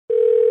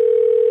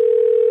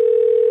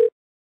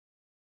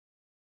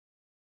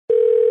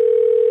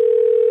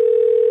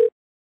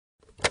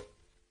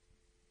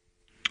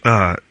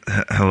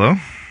Hello?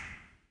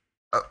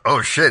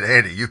 Oh shit,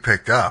 Andy, you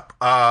picked up.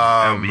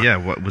 Yeah,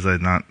 what was I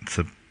not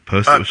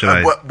supposed to? Should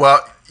I?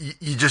 Well,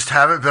 you just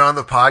haven't been on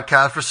the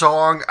podcast for so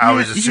long. I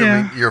was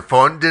assuming your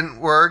phone didn't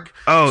work.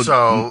 Oh,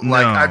 so no.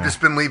 I've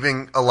just been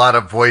leaving a lot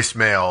of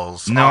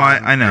voicemails. No,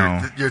 I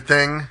know your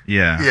thing.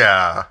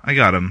 Yeah, I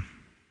got them.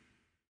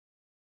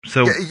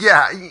 So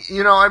yeah,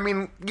 you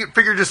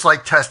figure just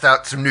test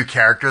out some new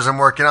characters I'm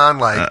working on.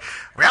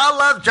 We all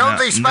love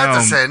Jonesy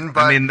Spencerson, no,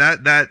 but I mean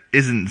that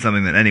isn't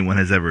something that anyone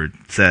has ever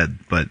said.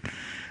 But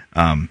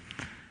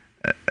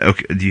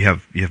okay, do you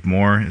have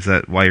more? Is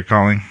that why you're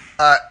calling?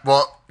 I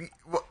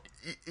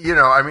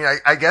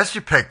guess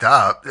you picked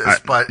up,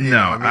 but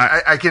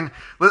I can.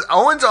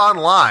 Owen's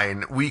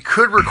online. We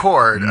could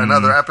record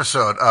another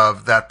episode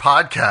of that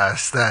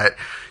podcast that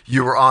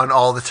you were on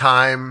all the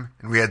time,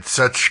 and we had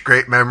such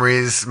great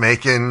memories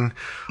making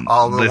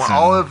all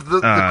of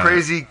the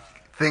crazy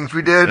things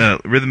we did.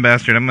 Rhythm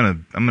Bastard, I'm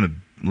gonna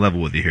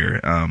level with you here.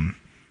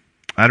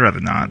 I'd rather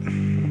not.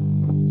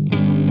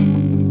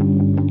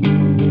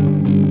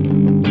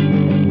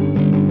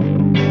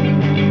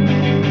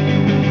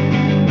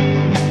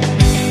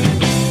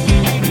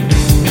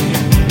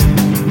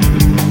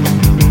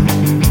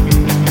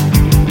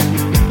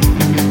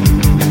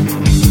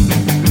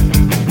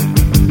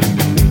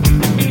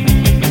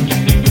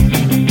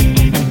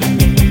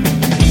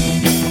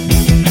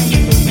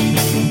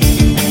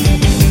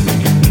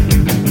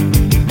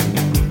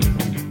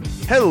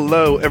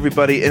 Hello,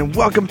 everybody, and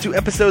welcome to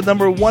episode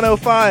number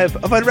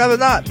 105 of I'd Rather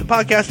Not, the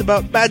podcast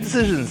about bad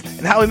decisions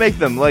and how we make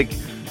them.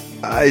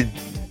 I've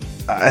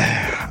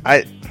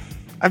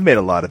made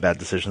a lot of bad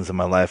decisions in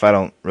my life. I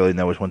don't really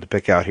know which one to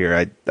pick out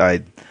here.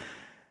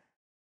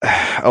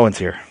 Owen's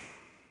here.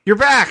 You're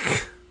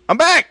back! I'm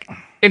back!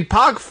 In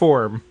Pog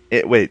form.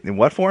 Wait, in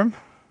what form?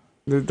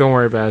 Don't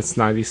worry about it. It's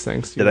 90s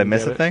things. Did I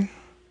miss a thing?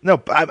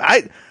 No,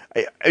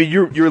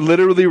 you're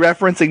literally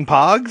referencing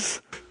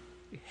Pogs?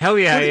 Hell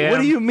yeah, I am.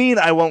 What do you mean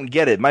I won't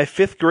get it? My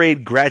 5th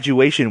grade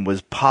graduation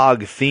was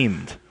Pog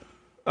themed.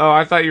 Oh,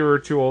 I thought you were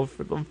too old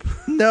for them.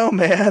 No,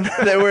 man.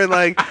 They were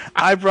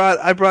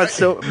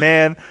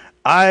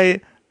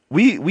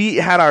we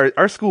had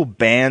our school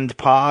banned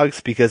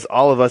Pogs because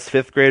all of us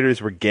 5th graders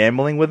were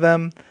gambling with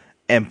them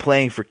and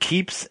playing for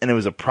keeps, and it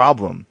was a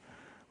problem.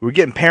 We were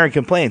getting parent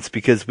complaints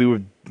because we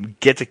would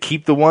get to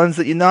keep the ones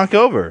that you knock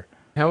over.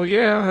 Hell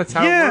yeah, that's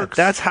how it works.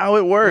 Yeah, that's how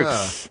it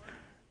works. Yeah.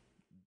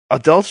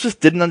 Adults just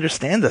didn't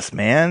understand us,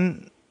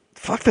 man.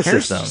 Fuck the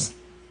system.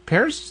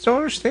 Parents just don't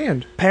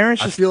understand. I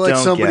feel like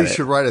somebody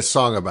should write a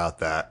song about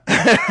that.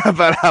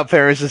 About how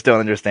parents just don't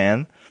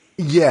understand?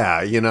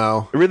 Yeah,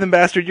 Rhythm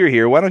Bastard, you're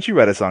here. Why don't you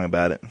write a song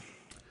about it?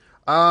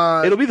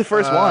 It'll be the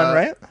first one,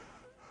 right?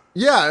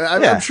 Yeah,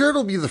 I'm sure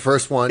it'll be the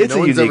first one. It's no a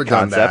one's unique ever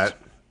done concept.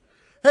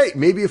 that. Hey,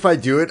 maybe if I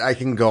do it, I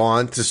can go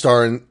on to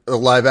star in a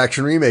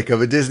live-action remake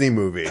of a Disney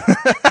movie.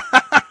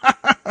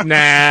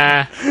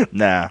 Nah.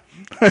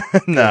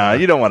 Nah,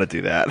 you don't want to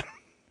do that.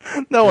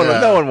 No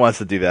one wants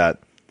to do that.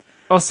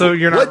 Also,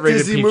 you're not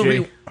rated Disney PG.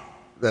 Movie?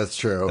 That's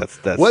true.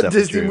 That's what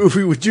Disney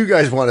movie would you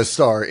guys want to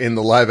star in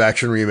the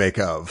live-action remake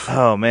of?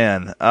 Oh,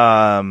 man.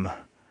 I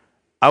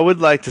would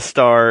like to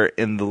star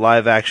in the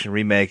live-action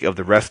remake of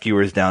The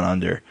Rescuers Down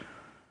Under.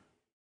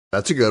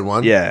 That's a good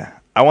one. Yeah.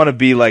 I want to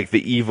be like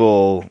the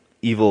evil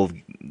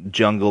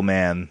jungle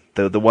man,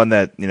 the one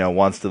that,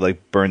 wants to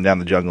burn down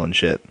the jungle and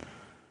shit.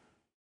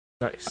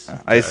 Nice.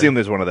 I assume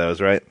there's one of those,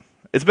 right?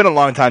 It's been a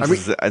long time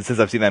since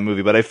I've seen that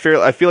movie, but I feel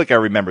like I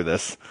remember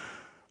this.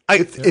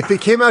 If it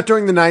came out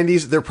during the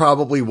 90s, there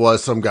probably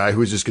was some guy who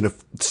was just going to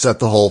set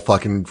the whole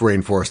fucking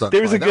rainforest on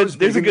fire.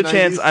 There's a good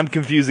chance I'm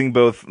confusing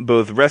both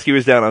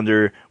Rescuers Down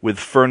Under with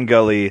Fern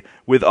Gully.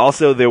 With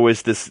also there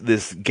was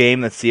this game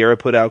that Sierra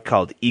put out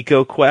called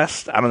Eco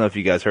Quest. I don't know if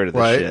you guys heard of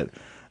this shit.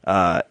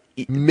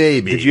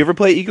 Maybe. Did you ever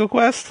play Eco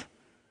Quest?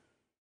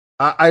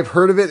 I've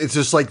heard of it. It's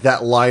just like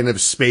that line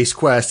of Space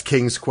Quest,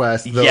 King's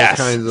Quest, those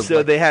kinds of.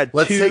 So they had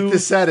let's take the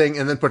setting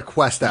and then put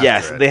Quest after it.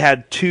 Yes, they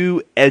had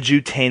 2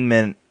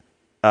 edutainment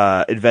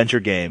adventure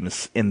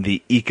games in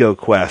the Eco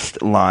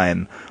Quest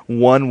line.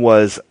 One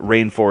was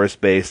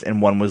rainforest based,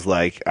 and one was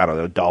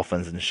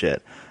dolphins and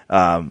shit.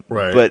 Right.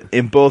 But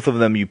in both of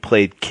them, you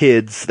played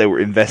kids that were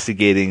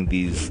investigating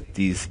these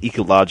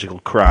ecological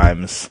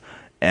crimes.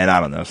 And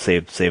I don't know,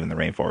 saving the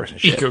rainforest and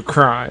shit.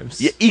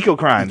 Eco-crimes. Yeah,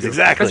 eco-crimes,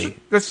 exactly.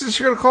 That's what you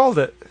should have called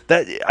it.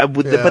 But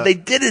they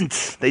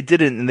didn't. They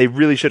didn't, and they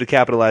really should have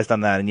capitalized on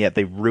that, and yet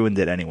they ruined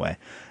it anyway.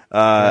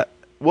 Well,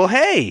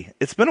 hey,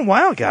 it's been a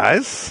while,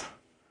 guys.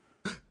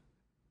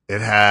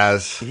 It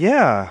has.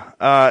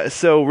 Yeah.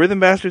 So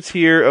Rhythm Bastard's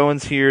here,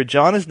 Owen's here,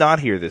 John is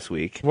not here this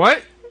week.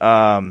 What?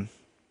 I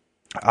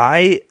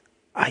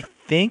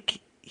think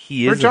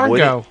he is. Where'd John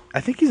go?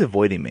 I think he's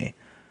avoiding me.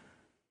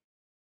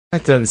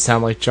 That doesn't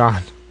sound like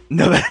John.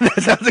 No, that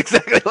sounds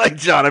exactly like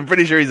John. I'm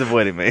pretty sure he's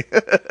avoiding me.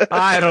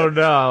 I don't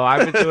know.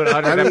 I've been doing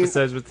 100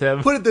 episodes with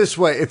him. Put it this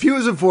way. If he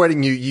was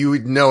avoiding you, you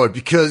would know it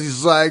because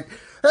he's like,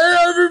 hey,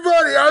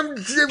 everybody, I'm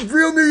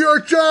real New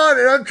York John,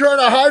 and I'm trying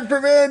to hide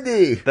from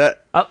Andy.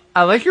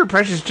 I like your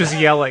impressions just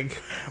yelling.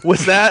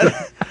 Was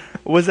that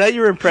Was that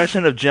your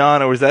impression of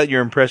John, or was that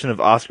your impression of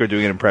Oscar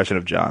doing an impression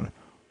of John?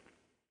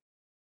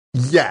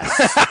 Yes.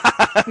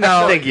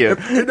 No, thank you.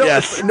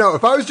 Yes.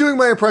 If I was doing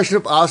my impression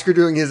of Oscar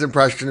doing his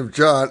impression of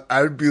John,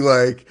 I would be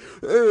like,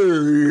 "Hey,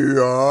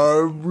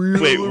 I'm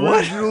real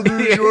original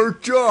New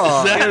York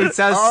John." It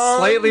sounds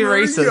slightly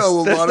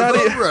racist. That's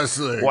not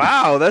wrestling.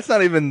 Wow, that's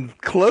not even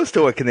close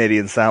to what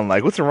Canadians sound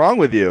like. What's wrong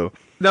with you?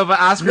 No, but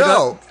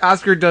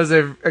Oscar does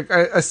a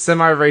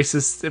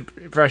semi-racist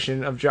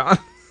impression of John.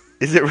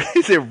 Is it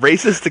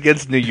racist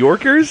against New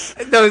Yorkers?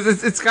 No,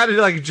 it's kind of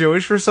like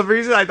Jewish for some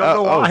reason. I don't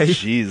know why. Oh,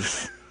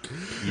 jeez.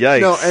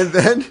 Yikes. No, and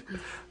then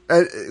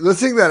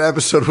listening to that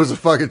episode was a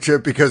fucking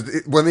trip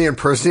because when they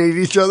impersonated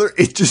each other,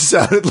 it just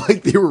sounded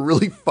like they were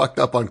really fucked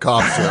up on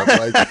cough syrup.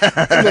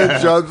 And then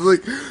John's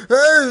like,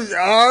 "Hey,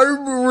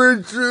 I'm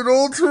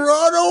original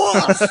Toronto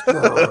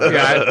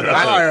Oscar.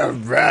 I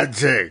have bad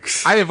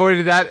takes." I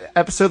avoided that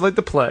episode like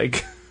the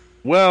plague.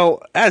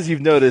 Well, as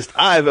you've noticed,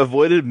 I've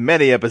avoided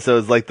many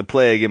episodes like the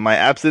plague in my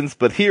absence,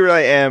 but here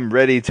I am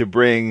ready to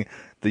bring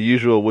the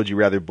usual would you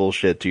rather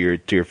bullshit to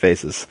your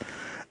faces.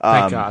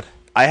 Thank God.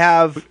 I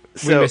have.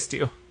 We missed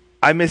you.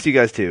 I missed you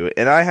guys too,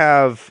 and I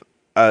have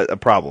a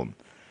problem.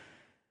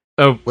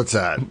 Oh, what's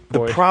that?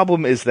 The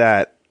problem is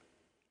that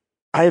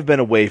I have been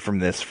away from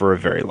this for a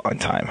very long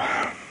time,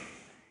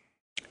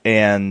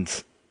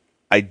 and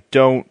I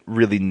don't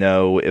really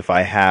know if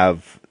I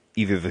have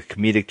either the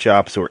comedic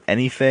chops or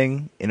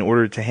anything in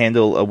order to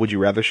handle a Would You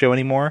Rather show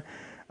anymore.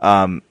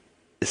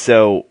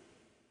 So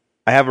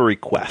I have a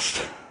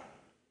request.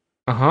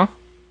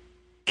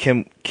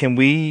 Can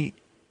we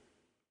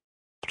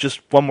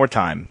just one more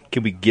time?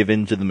 Can we give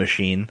in to the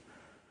machine?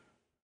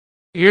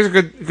 Here's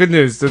good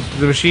news. The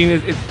machine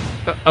is.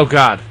 Oh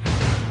God.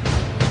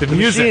 The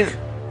music.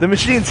 The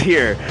machine's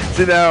here.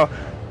 So now,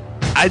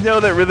 I know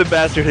that Rhythm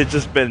Bastard had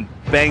just been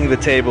banging the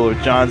table, or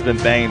John's been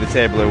banging the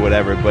table, or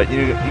whatever. But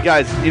you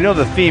guys,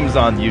 the theme's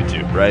on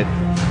YouTube, right?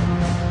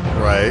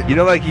 Right. You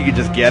could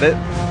just get it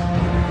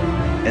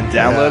and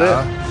download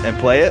it and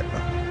play it.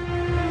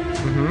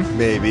 Mm-hmm.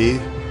 Maybe.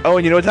 Oh,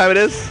 and you know what time it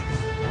is?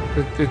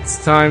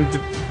 It's time to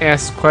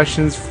ask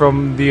questions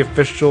from the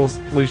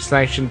officially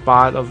sanctioned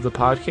bot of the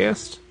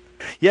podcast.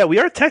 Yeah, we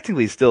are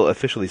technically still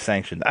officially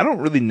sanctioned. I don't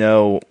really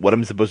know what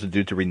I'm supposed to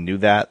do to renew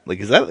that.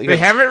 Is that? They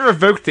haven't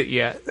revoked it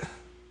yet.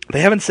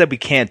 They haven't said we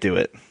can't do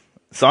it.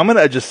 So I'm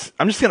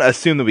just gonna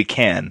assume that we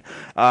can.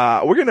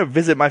 We're gonna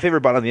visit my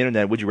favorite bot on the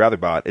internet, Would You Rather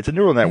Bot. It's a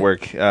neural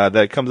network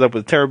that comes up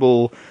with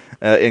terrible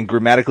and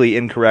grammatically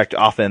incorrect,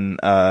 often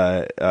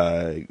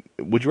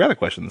Would You Rather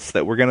questions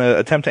that we're gonna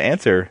attempt to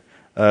answer.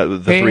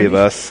 The three of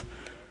us.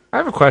 I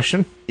have a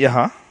question.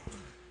 Yeah,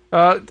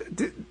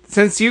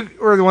 since you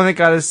were the one that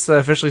got us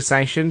officially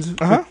sanctioned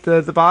with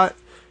the bot,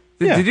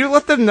 did you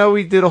let them know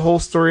we did a whole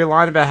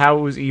storyline about how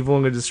it was evil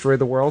and going to destroy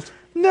the world?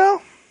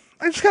 No,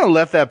 I just kind of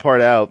left that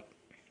part out.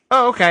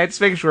 Oh, okay.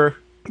 Just making sure.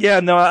 Yeah,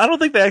 no, I don't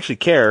think they actually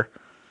care.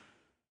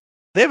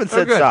 They haven't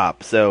said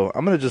stop, so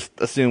I'm going to just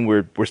assume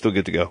we're still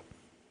good to go. All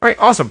right,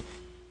 awesome.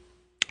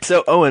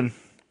 So, Owen,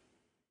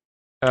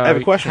 I have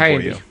a question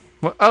for you.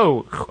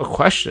 Well, a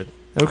question.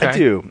 Okay. I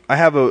do. I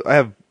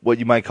have what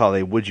you might call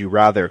a Would You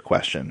Rather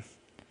question.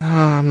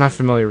 I'm not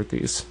familiar with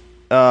these.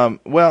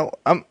 Well,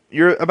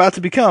 you're about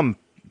to become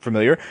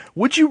familiar.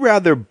 Would you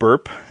rather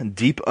burp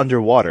deep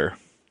underwater,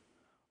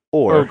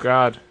 or oh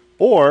God,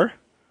 or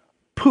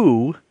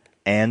poo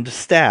and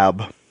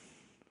stab?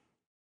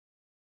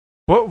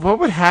 What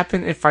would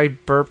happen if I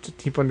burped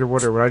deep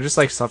underwater? Would I just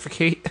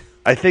suffocate?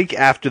 I think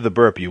after the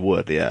burp you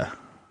would. Yeah,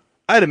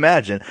 I'd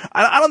imagine.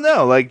 I don't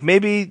know.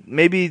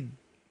 Maybe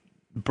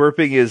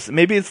burping is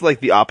it's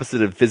like the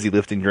opposite of fizzy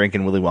lifting drink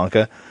in Willy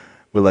Wonka,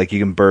 where you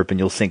can burp and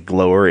you'll sink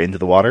lower into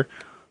the water.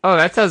 Oh,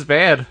 that sounds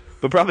bad.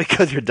 But probably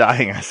because you're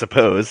dying, I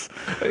suppose.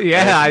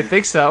 Yeah, I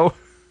think so.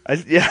 I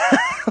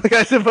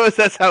suppose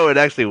that's how it would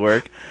actually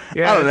work.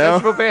 Yeah, I don't know.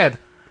 That's real bad.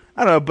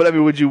 I don't know, but I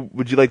mean, would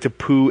you like to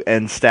poo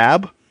and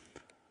stab?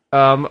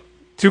 2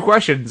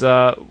 questions.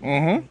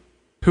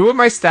 Who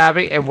am I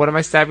stabbing, and what am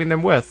I stabbing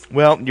them with?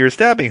 Well, you're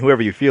stabbing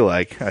whoever you feel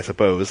like, I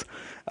suppose.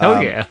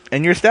 Yeah.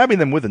 And you're stabbing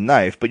them with a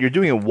knife, but you're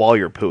doing it while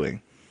you're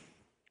pooing.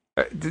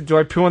 Do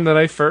I poo on the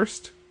knife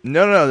first?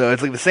 No.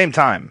 It's the same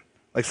time,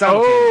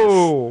 simultaneous.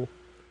 Oh.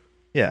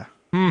 Yeah.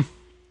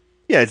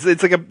 Yeah,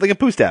 it's like a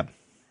poo stab.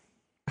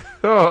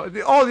 Oh,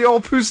 the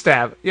old poo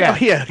stab. Yeah.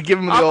 Oh, yeah. Give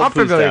him the old poo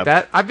stab. I'm familiar with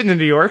that. I've been to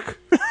New York.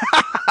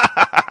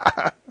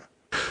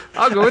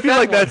 I'll go with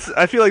that.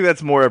 I feel like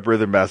that's more up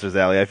Rhythm Bastard's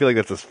alley. I feel like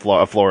that's a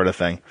Florida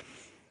thing.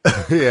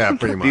 Yeah,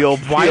 pretty much. The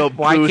old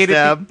poo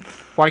stab.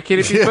 Why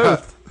can't it be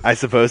both? I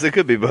suppose it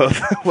could be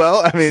both. Well,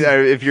 I mean,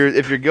 if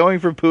you're going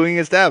for pooing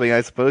and stabbing,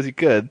 I suppose you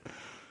could.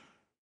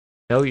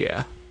 Hell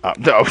yeah.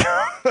 No.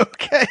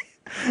 Okay.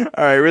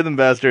 All right, Rhythm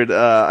Bastard.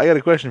 I got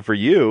a question for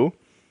you.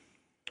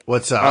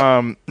 What's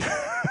up?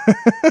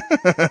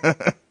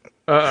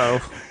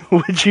 Uh-oh.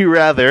 Would you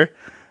rather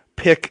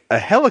pick a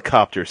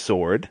helicopter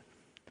sword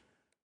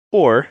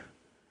or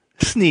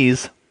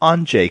sneeze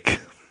on Jake?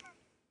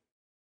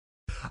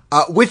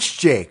 Which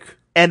Jake?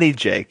 Any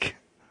Jake.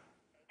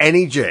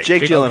 Any Jake.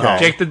 Jake Gyllenhaal.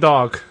 Jake the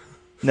dog.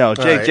 No,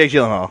 Jake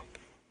Gyllenhaal.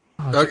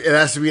 Okay, it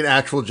has to be an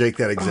actual Jake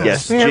that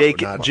exists. Yes, Jake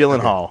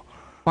Gyllenhaal. Okay.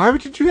 Why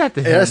would you do that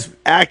to him?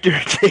 Actor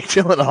Jake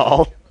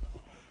Gyllenhaal.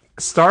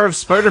 Star of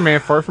Spider-Man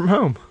Far From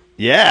Home.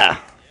 Yeah.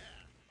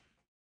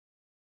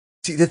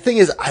 See, the thing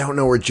is, I don't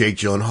know where Jake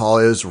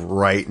Gyllenhaal is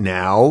right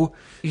now.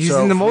 He's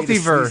in the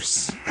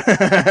multiverse.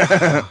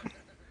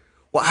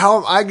 Well, how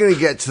am I going to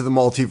get to the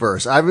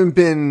multiverse? I haven't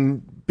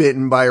been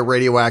bitten by a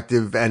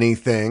radioactive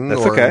anything.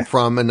 That's okay.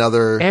 From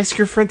another... Ask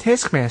your friend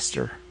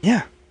Taskmaster.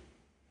 Yeah.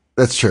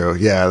 That's true.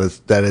 Yeah,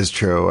 that is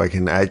true. I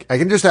can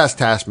just ask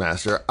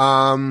Taskmaster.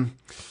 Oh,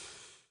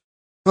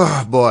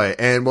 boy.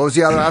 And what was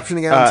the other option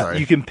again? I'm sorry.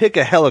 You can pick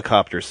a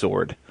helicopter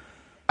sword.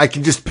 I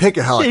can just pick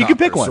a helicopter you can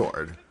pick one.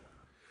 sword.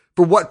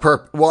 For what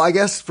purpose? Well, I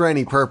guess for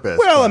any purpose.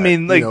 Well, but, I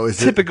mean, like,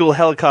 typical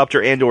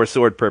helicopter and or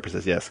sword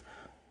purposes, yes.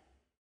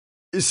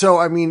 So,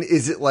 I mean,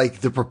 is it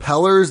like the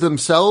propellers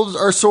themselves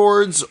are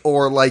swords,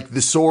 or like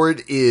the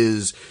sword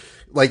is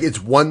like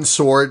it's one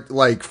sword,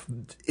 like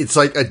it's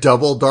like a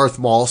double Darth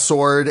Maul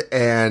sword,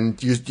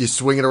 and you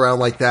swing it around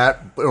like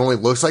that, but it only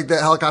looks like the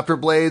helicopter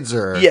blades,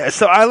 or yeah.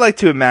 So I like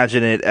to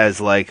imagine it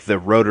as like the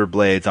rotor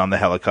blades on the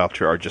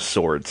helicopter are just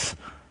swords.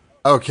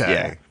 Okay.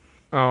 Yeah.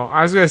 Oh,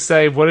 I was gonna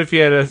say, what if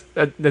you had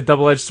a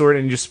double-edged sword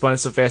and you just spun it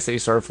so fast that you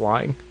started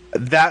flying?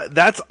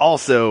 That's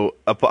also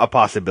a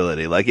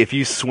possibility. Like if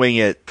you swing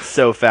it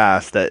so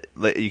fast that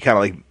you kind of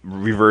like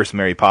reverse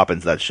Mary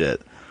Poppins that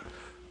shit.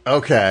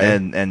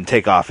 Okay. And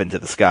take off into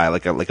the sky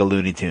like a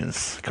Looney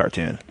Tunes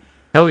cartoon.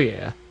 Hell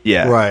yeah.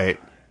 Yeah. Right.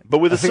 But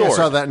with a sword. I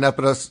saw that in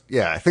episode.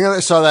 Yeah, I think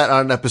I saw that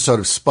on an episode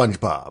of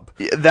SpongeBob.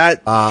 Yeah,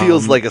 that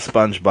feels like a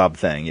SpongeBob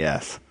thing.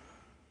 Yes.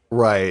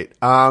 Right.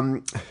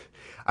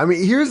 I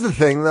mean, here's the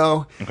thing,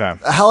 though. Okay.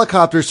 A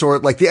helicopter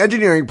sword, like the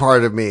engineering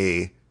part of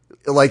me,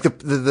 like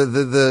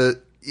the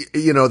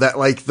you know, that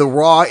like the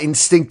raw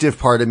instinctive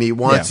part of me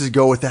wants to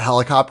go with the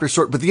helicopter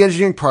sword, but the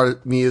engineering part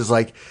of me is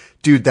like,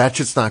 dude, that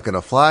shit's not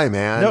gonna fly,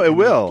 man. No, it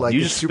will. Like,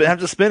 you just have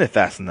to spin it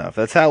fast enough.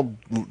 That's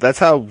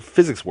how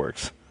physics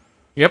works.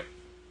 Yep.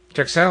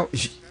 Checks out.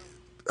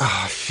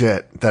 Oh,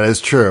 shit. That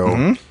is true.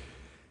 Mm-hmm.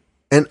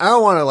 And I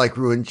don't want to like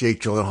ruin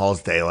Jake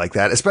Gyllenhaal's day like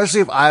that, especially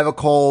if I have a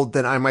cold,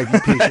 then I might be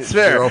patient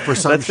zero for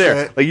some That's shit.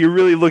 fair. Like you're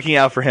really looking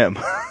out for him.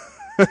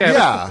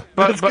 Yeah.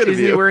 But is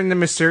he wearing the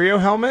Mysterio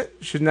helmet?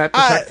 Shouldn't that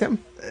protect him?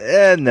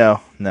 No.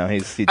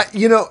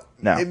 You know,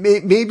 no.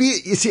 Maybe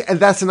you see, and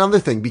that's another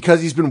thing,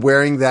 because he's been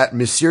wearing that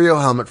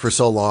Mysterio helmet for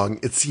so long.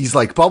 He's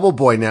like Bubble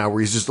Boy now, where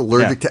he's just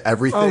allergic to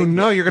everything. Oh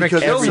no, you're gonna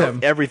kill him.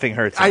 Everything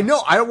hurts him. I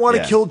know. I don't want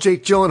to kill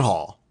Jake Gyllenhaal.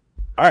 All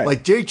right.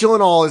 Like Jake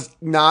Gyllenhaal is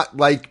not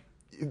like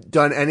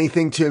done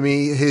anything to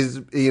me.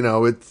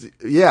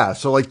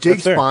 So like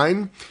Jake's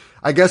fine.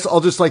 I guess I'll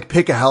just like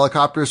pick a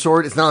helicopter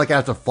sword. It's not like I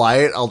have to fly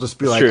it. I'll just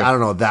be like, I don't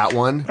know, that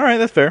one. All right,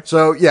 that's fair.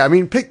 So yeah, I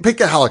mean, pick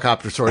a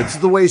helicopter sword. It's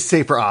the way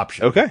safer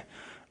option. Okay.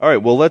 All right.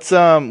 Well, let's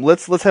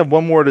have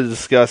one more to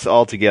discuss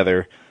all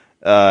together,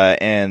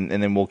 and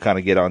then we'll kind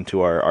of get on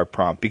to our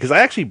prompt, because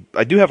I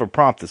do have a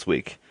prompt this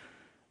week.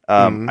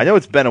 I know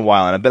it's been a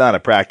while and I've been out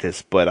of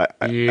practice, but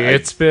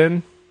it's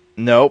been.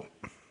 Nope.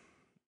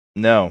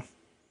 No.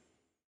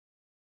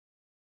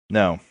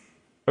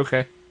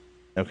 Okay.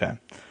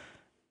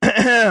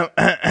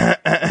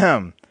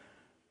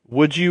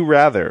 Would you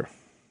rather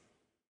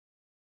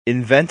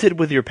invent it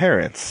with your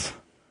parents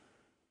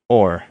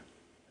or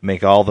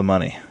make all the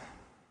money?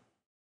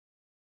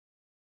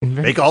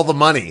 Make all the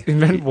money.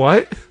 Invent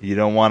what? You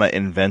don't want to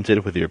invent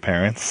it with your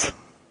parents?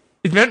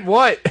 Invent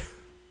what?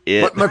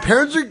 But my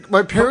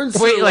parents.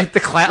 Wait,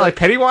 like like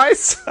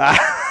Pennywise?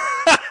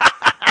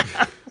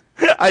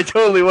 I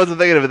totally wasn't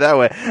thinking of it that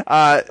way.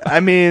 I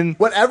mean,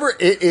 whatever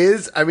it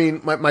is. I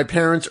mean, my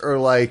parents are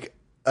like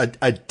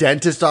a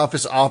dentist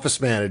office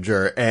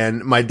manager,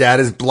 and my dad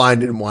is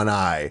blind in one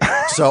eye.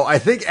 So I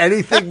think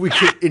anything we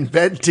could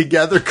invent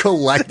together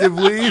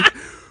collectively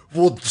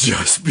will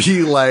just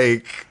be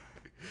like.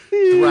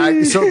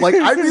 So like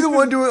I'd be the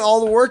one doing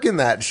all the work in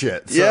that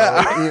shit. So,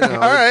 yeah. You know, all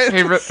right.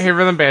 Hey,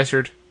 Rhythm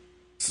Bastard.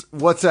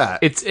 What's that?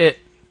 It's it.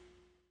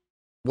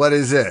 What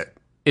is it?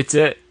 It's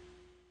it.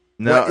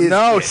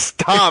 No,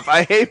 stop.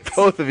 I hate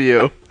both of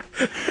you.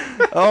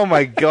 Oh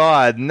my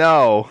god,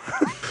 no.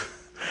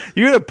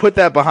 You're going to put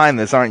that behind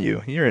this, aren't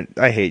you?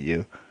 I hate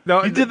you.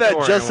 No, you did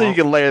that just so you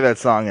can layer that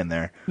song in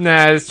there.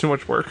 Nah, it's too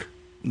much work.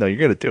 No, you're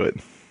going to do it.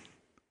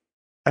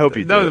 I hope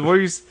you do it. No, the more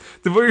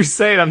you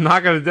say it, I'm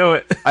not going to do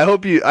it. I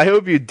hope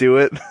you do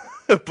it,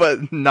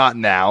 but not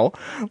now.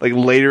 Like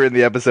later in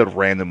the episode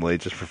randomly,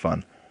 just for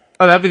fun.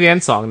 Oh, that'd be the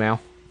end song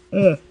now.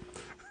 Find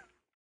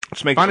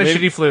a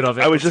shitty flute of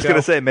it. I was just going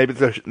to say, maybe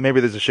there's a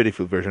shitty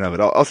flute version of it.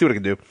 I'll see what I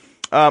can do.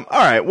 All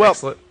right, well,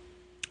 excellent.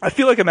 I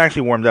feel like I'm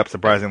actually warmed up,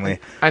 surprisingly.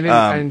 I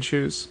didn't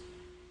choose.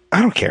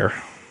 I don't care.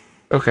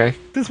 Okay.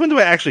 Since when do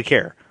I actually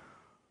care?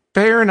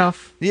 Fair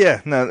enough.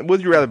 Yeah, no,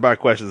 would you rather buy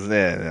questions?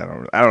 I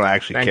don't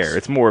actually care.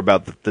 It's more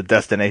about the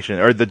destination,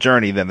 or the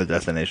journey, than the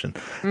destination.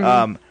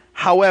 Mm-hmm.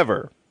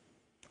 However,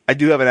 I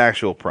do have an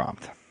actual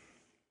prompt.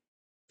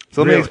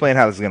 So let me explain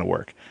how this is going to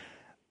work.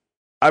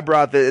 I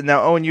brought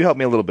now, Owen, you helped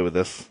me a little bit with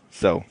this.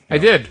 So I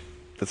did.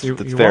 That's You're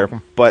fair.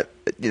 welcome. But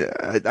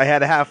I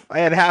had half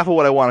of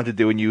what I wanted to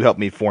do, and you helped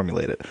me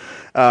formulate it.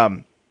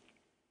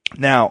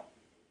 Now,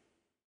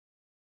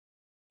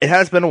 it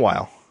has been a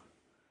while,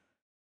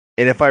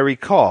 and if I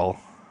recall,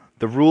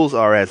 the rules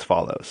are as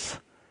follows.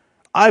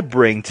 I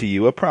bring to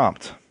you a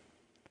prompt.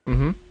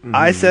 Mm-hmm.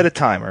 I set a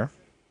timer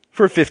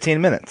for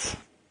 15 minutes.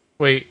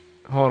 Wait,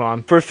 hold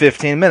on. For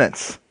 15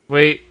 minutes.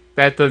 Wait,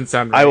 that doesn't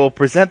sound right. I will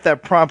present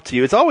that prompt to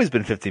you. It's always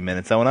been 15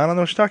 minutes, Owen. I don't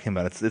know what you're talking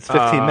about. It's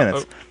 15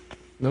 minutes.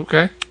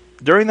 Okay.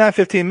 During that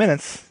 15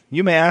 minutes,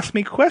 you may ask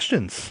me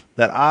questions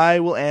that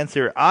I will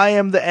answer. I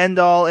am the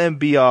end-all and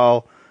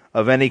be-all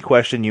of any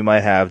question you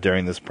might have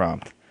during this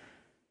prompt.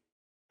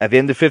 At the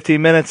end of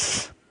 15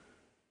 minutes,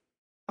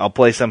 I'll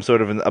play some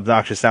sort of an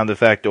obnoxious sound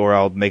effect, or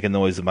I'll make a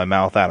noise with my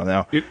mouth. I don't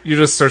know. You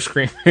just start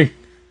screaming.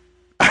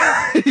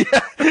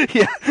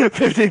 yeah.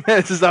 15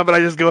 minutes is up, and I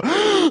just go.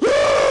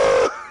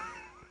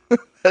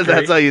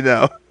 That's how you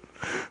know.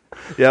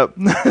 Yep.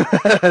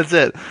 That's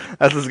it.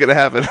 That's what's gonna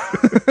happen.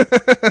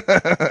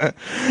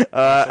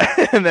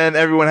 And then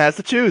everyone has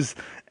to choose,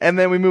 and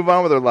then we move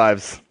on with our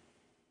lives.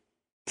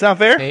 Sound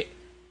fair? Hey,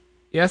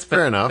 yes,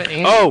 fair enough.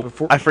 Andy,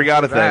 I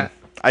forgot a thing.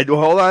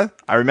 Hold on.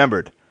 I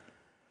remembered.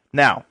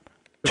 Now,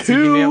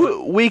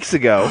 2 weeks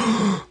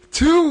ago.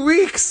 2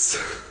 weeks.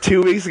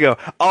 2 weeks ago.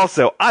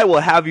 Also, I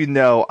will have you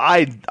know,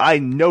 I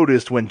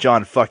noticed when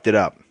John fucked it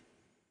up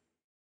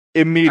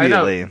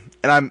immediately,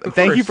 and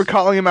thank you for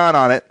calling him out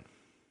on it,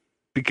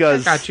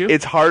 because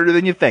it's harder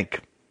than you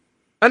think.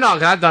 I know,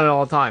 I've done it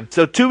all the time.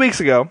 So 2 weeks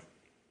ago,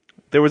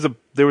 there was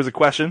a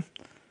question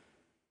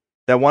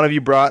that one of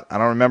you brought. I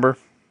don't remember.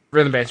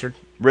 Rhythm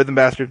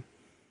Bastard.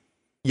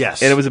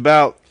 Yes. And it was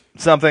about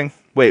something.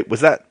 Wait,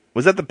 was that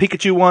the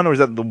Pikachu one, or was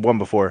that the one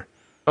before?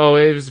 Oh,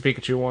 it was the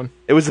Pikachu one.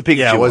 It was the Pikachu one.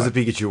 Yeah, it was the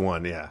Pikachu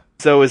one, yeah.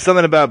 So it's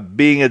something about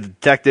being a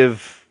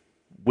detective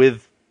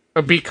with...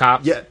 A beat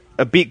cop. Yeah.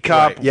 A beat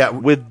cop right, yeah.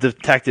 with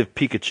Detective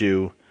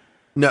Pikachu.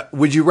 No,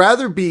 would you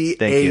rather be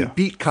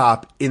beat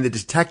cop in the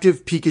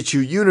Detective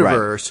Pikachu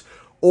universe,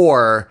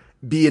 or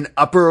be an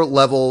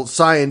upper-level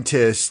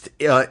scientist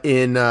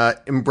in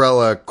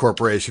Umbrella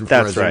Corporation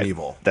for Resident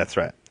Evil? That's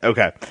right.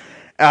 Okay.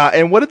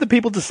 And what did the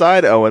people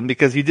decide, Owen?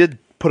 Because you did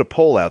put a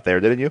poll out there,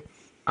 didn't you?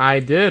 I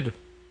did.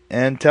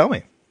 And tell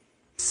me.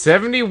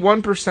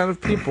 71% of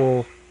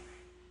people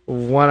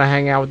want to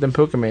hang out with them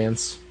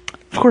Pokemans.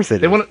 Of course they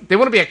do. They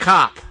want to be a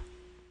cop.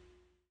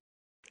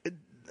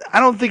 I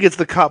don't think it's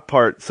the cop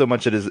part so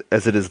much as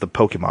it is the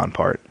Pokemon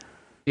part.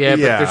 Yeah,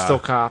 but they're still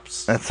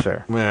cops. That's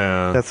fair.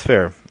 Yeah, that's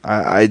fair.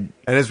 And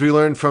as we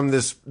learned from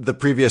the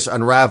previous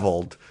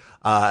Unraveled,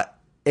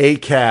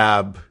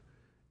 ACAB,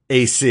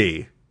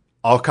 AC,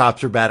 all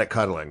cops are bad at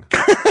cuddling.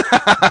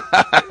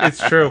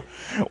 It's true.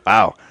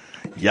 Wow.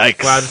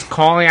 Yikes. Wow, just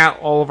calling out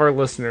all of our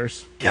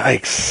listeners.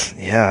 Yikes.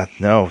 Yeah,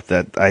 no,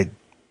 I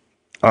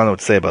don't know what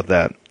to say about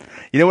that.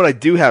 You know what I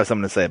do have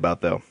something to say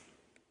about, though?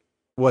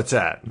 What's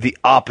that? The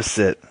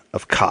opposite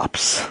of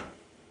cops.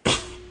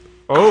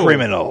 Oh.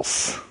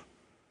 Criminals.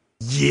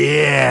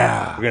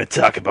 Yeah. We're going to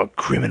talk about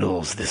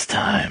criminals this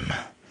time.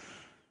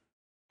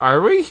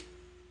 Are we?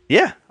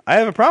 Yeah, I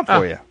have a prompt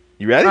for you.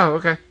 You ready? Oh,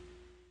 okay.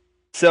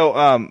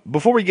 So,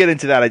 before we get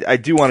into that, I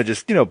do want to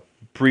just,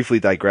 briefly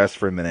digress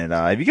for a minute.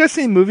 Have you guys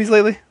seen movies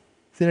lately?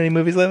 Seen any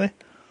movies lately?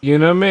 You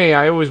know me,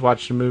 I always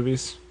watch the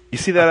movies. You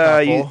see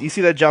that? You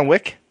see that John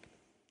Wick?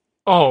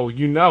 Oh,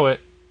 you know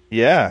it.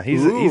 Yeah,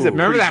 he's a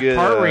remember that good,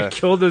 part where he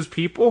killed those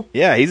people?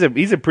 Yeah, he's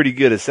a pretty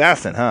good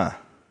assassin, huh?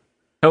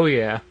 Hell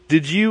yeah.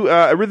 Did you,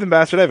 Rhythm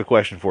Bastard? I have a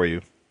question for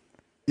you.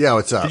 Yeah,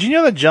 what's up? Did you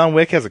know that John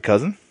Wick has a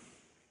cousin?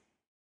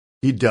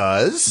 He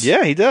does?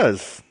 Yeah, he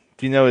does.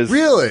 Do you know his?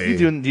 Really?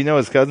 Do you know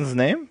his cousin's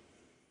name?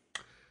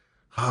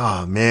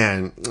 Oh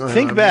man,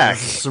 think back.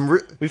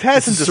 We've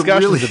had some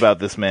discussions about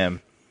this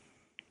man.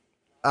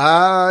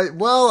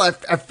 Well,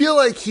 I feel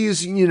like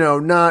he's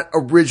not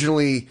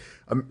originally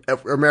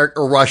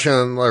American or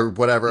Russian or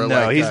whatever.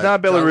 No, he's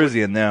not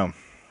Belarusian. No.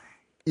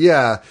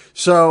 Yeah,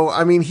 so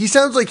I mean, he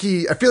sounds like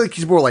I feel like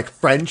he's more like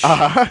French.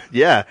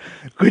 Yeah.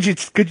 Could you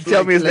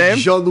tell me his name?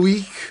 Jean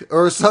Wick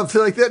or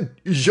something like that.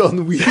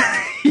 Jean Wick.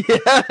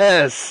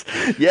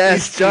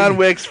 Yes. John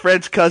Wick's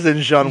French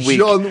cousin, Jean Wick.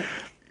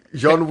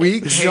 Jean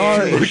Wick.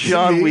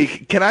 Jean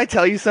Wick. Can I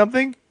tell you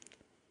something?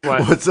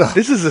 What's up?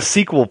 This is a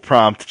sequel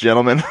prompt,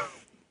 gentlemen.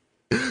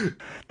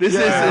 This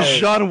is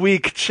Jean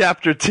Wick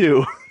Chapter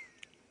 2.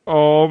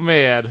 Oh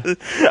man.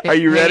 Are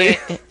you ready?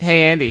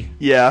 Hey Andy.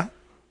 Yeah.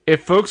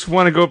 If folks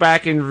want to go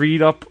back and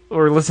read up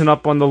or listen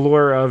up on the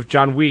lore of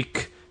John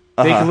Wick,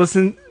 they can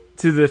listen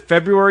to the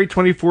February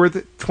 24th,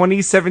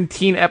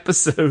 2017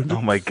 episode.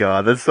 Oh my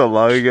god, that's so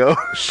long ago.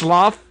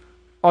 Sloth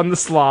on the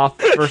Sloth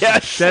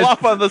versus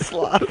Sloth on the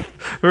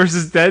Sloth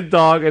versus Dead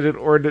Dog in an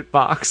Ordnance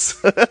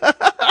Box.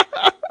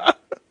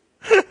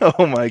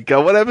 Oh my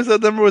god, what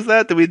episode number was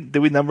that? Did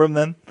we number them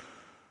then?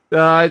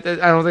 I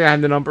don't think I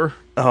have the number.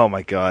 Oh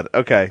my god.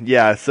 Okay,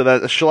 yeah. So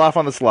that Schloff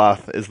on the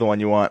Sloth is the one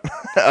you want.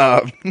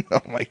 Oh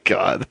my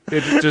god.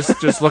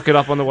 Just look it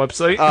up on the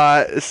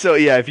website. So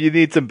yeah, if you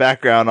need some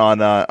background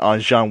on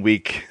John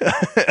Wick,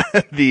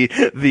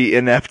 the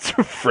inept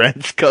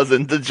French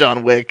cousin to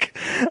John Wick,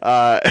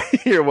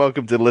 you're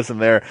welcome to listen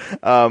there.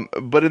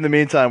 But in the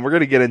meantime, we're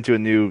gonna get into a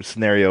new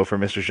scenario for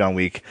Mr. John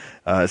Wick.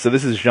 So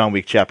this is John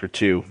Wick Chapter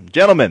 2,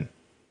 gentlemen.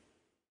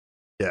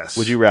 Yes.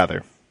 Would you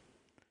rather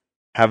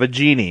have a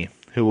genie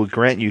who will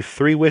grant you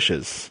 3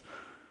 wishes,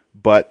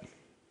 but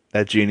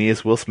that genie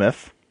is Will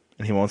Smith,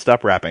 and he won't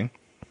stop rapping,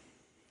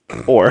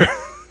 or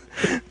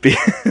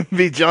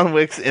be John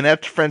Wick's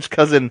inept French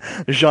cousin,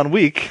 Jean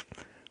Wick,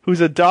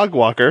 who's a dog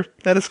walker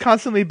that is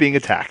constantly being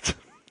attacked?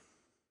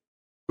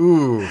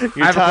 Ooh.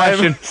 Your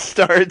time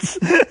starts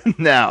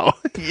now.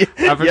 Yes,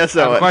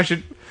 I have a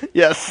question.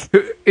 Yes.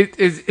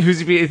 Who's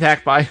he being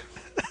attacked by?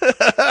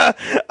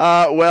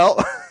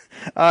 Well,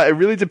 it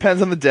really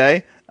depends on the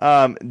day.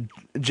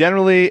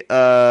 Generally,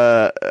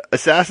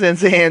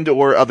 assassins and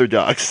or other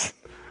dogs.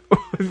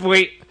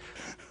 Wait,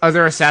 are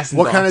there assassin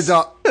what dogs? kind of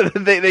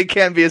dog? they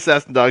can be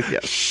assassin dogs,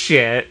 yes.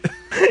 Shit.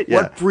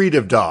 Yeah. What breed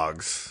of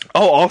dogs?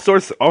 Oh, all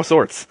sorts.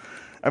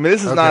 I mean,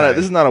 this is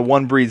not a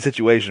one breed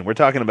situation. We're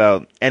talking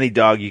about any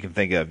dog you can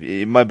think of.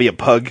 It might be a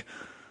pug. You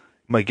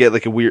might get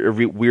like a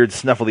weird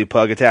snuffly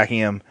pug attacking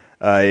him.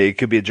 It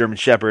could be a German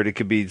Shepherd. It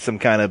could be some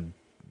kind of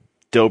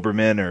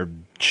Doberman or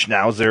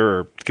Schnauzer, or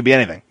it could be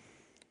anything.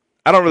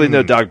 I don't really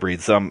know dog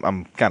breeds, so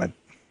I'm kind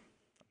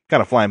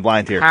of flying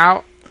blind here.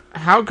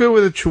 How good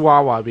would a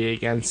Chihuahua be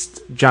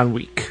against John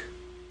Wick?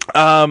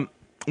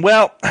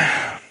 Well,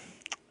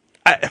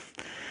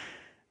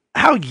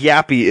 how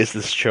yappy is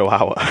this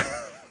Chihuahua?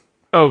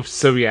 Oh,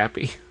 so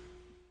yappy.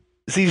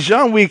 See,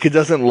 John Wick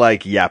doesn't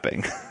like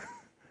yapping.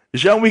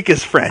 John Wick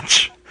is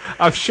French.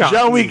 I'm shocked.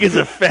 John Wick is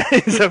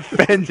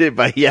offended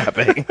by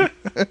yapping.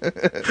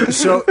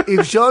 So,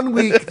 if John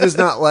Wick does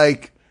not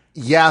like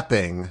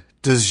yapping,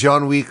 does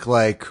John Wick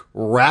like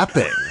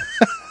rapping?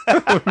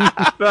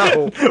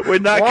 No. We're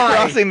not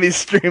crossing these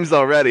streams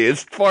already.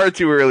 It's far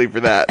too early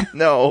for that.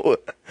 No.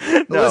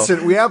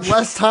 Listen, we have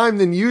less time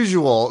than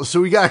usual,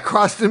 so we gotta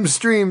cross them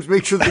streams,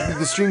 make sure that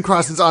the stream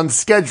crossing's on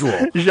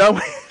schedule.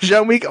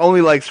 John Wick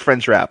only likes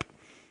French rap.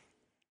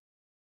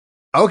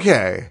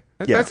 Okay.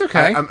 Yeah. That's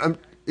okay.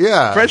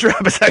 Yeah. French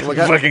rap is actually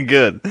fucking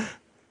good.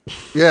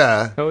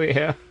 Yeah. Oh,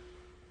 yeah.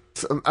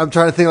 So I'm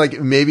trying to think, like,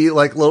 maybe,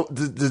 like,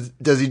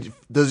 does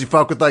he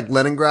fuck with, like,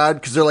 Leningrad?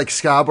 Because they're, like,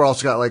 ska, but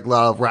also got, like, a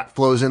lot of rap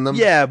flows in them.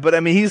 Yeah, but, I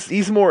mean,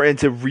 he's more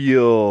into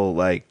real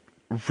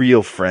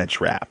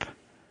French rap.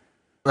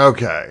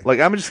 Okay. Like,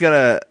 I'm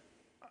gonna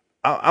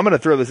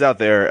throw this out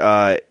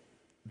there.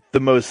 The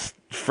most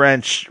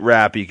French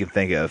rap you can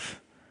think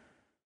of.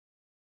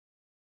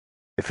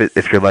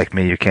 If you're like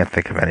me, you can't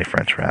think of any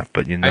French rap,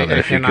 but you know that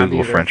if you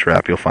Google French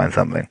rap, you'll find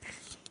something.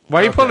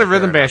 Why are you pulling a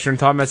rhythm basher and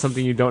talking about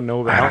something you don't know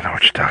about? I don't know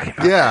what you're talking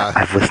about. Yeah.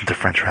 I've listened to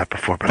French rap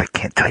before, but I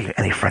can't tell you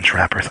any French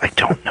rappers. I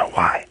don't know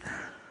why.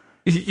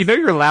 You know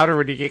you're louder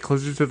when you get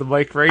closer to the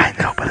mic, right? I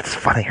know, but it's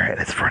funnier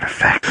and it's for an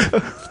effect.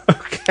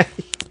 Okay.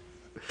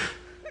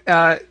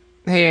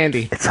 Hey,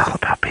 Andy. It's all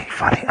about being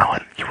funny,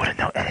 Owen. You wouldn't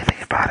know anything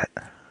about it.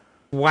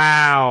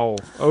 Wow.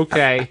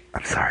 Okay.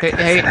 I'm sorry. Did I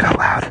say that out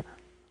loud?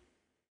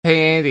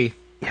 Hey, Andy.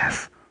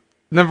 Yes.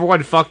 Number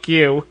 1, fuck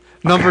you.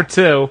 Number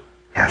 2.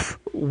 Yes.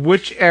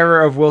 Which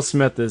era of Will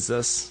Smith is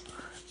this?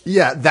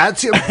 Yeah,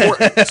 that's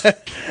important.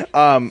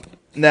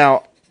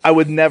 Now, I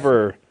would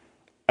never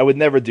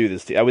do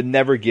this to you. I would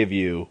never give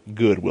you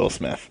good Will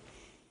Smith.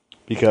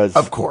 Because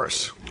of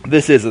course.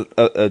 This is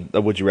a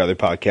Would You Rather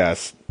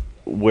podcast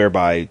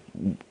whereby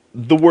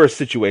the worst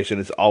situation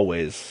is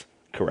always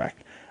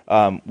correct.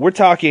 We're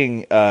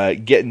talking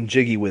getting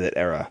jiggy with it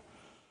era.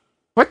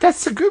 What?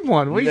 That's a good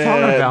one. What are you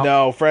talking about?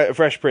 No,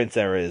 Fresh Prince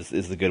era is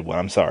the good one.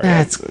 I'm sorry.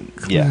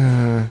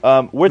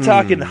 Yeah. We're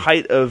talking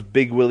height of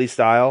Big Willie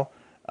style.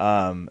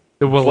 The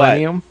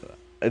Millennium?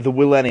 The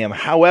Millennium.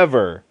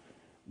 However,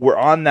 we're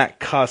on that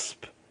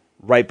cusp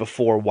right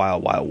before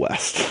Wild Wild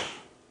West.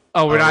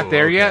 Oh, we're not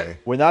there yet?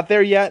 We're not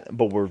there yet,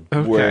 but we're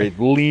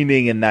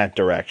leaning in that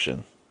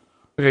direction.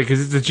 Okay,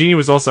 because the Genie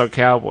was also a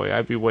cowboy.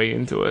 I'd be way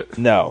into it.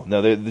 No,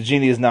 the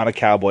Genie is not a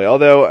cowboy.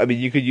 Although, I mean,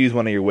 you could use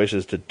one of your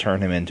wishes to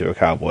turn him into a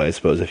cowboy, I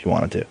suppose, if you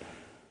wanted to.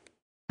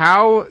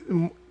 How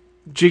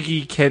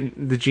jiggy can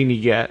the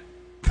Genie get?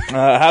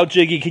 How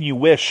jiggy can you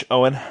wish,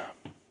 Owen?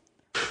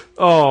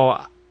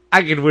 Oh,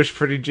 I can wish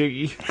pretty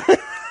jiggy.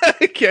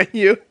 Can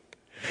you?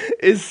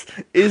 Is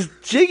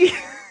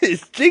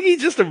jiggy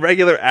just a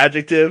regular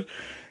adjective?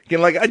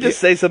 Can I just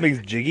say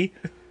something's jiggy?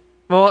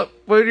 Well,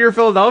 when you're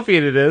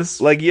Philadelphian, it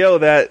is. Like, yo,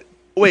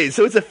 wait,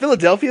 so it's a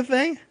Philadelphia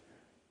thing?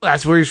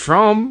 That's where he's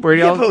from. Where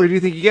do you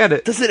think you get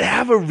it? Does it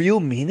have a real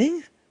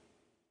meaning?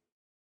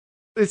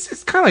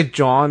 It's kind of like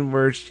John,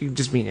 where you can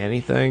just mean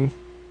anything.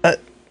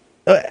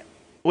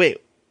 Wait,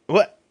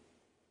 what?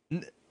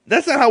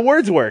 That's not how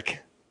words work.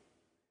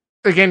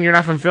 Again, you're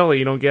not from Philly.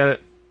 You don't get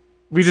it.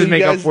 We just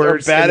make up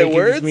words. Bad at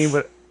words?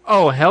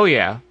 Oh, hell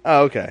yeah.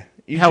 Oh, okay.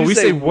 We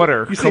say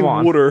water. You say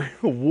water.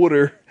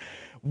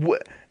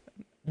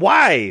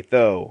 Why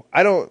though?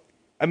 I don't.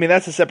 I mean,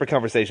 that's a separate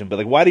conversation. But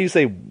like, why do you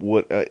say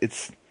wood?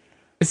 It's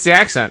the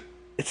accent.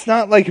 It's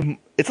not like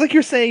it's like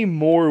you're saying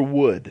more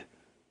wood.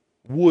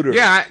 Wooder.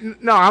 Yeah.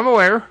 No, I'm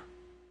aware.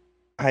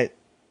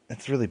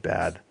 That's really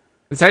bad.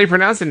 That's how you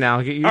pronounce it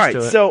now. Get used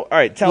to it. All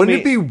right. Tell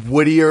Wouldn't me. it be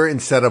woodier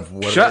instead of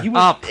wooder? Shut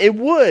up. It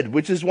would,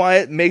 which is why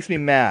it makes me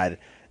mad.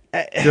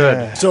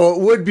 Good. So it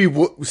would be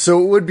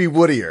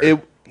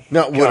woodier.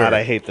 Not wooder. God,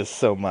 I hate this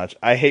so much.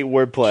 I hate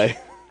wordplay.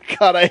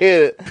 God, I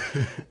hate it.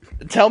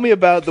 Tell me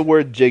about the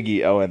word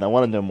jiggy, Owen. I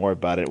want to know more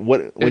about it.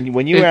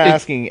 When you were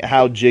asking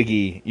how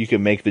jiggy you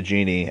can make the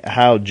genie,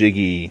 how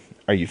jiggy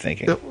are you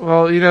thinking?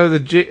 Well, a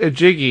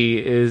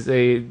Jiggy is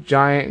a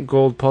giant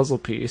gold puzzle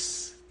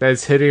piece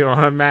that's hidden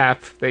on a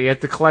map that you have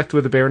to collect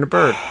with a bear and a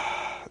bird.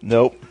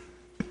 Nope.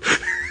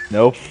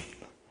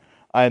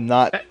 I'm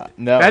not.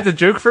 No. That's a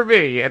joke for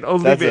me and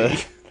only me.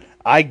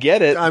 I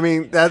get it. I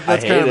mean, that's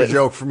kind of a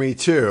joke for me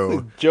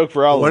too. Joke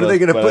for all when of are us,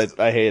 they gonna but put,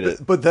 I hate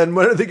it. But then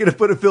when are they going to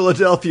put a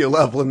Philadelphia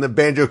level in the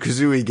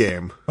Banjo-Kazooie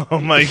game? Oh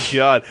my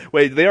God.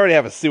 Wait, they already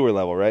have a sewer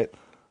level, right?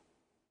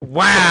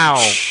 Wow.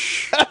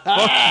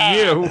 Fuck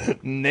you.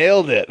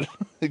 Nailed it.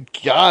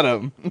 Got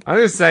him. I'm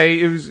going to say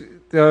it was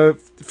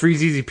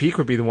Freeze Easy Peak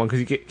would be the one because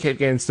you kept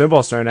getting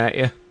snowballs thrown at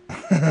you.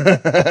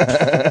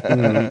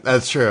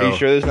 That's true. Are you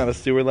sure there's not a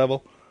sewer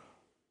level?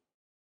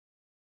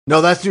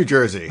 No, that's New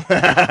Jersey.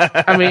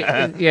 I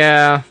mean,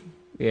 yeah.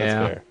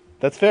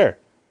 That's fair.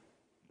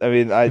 I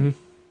mean, I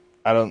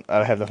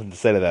have nothing to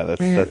say to that.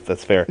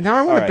 That's fair. Now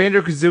I want a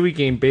Banjo-Kazooie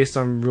game based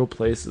on real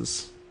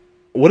places.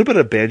 What about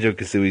a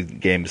Banjo-Kazooie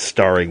game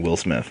starring Will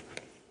Smith?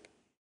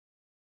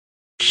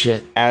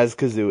 Shit. As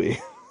Kazooie.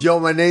 Yo,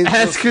 my name's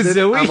As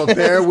Kazooie? I'm a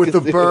bear with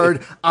a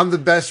bird. I'm the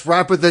best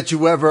rapper that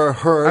you ever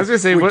heard. I was going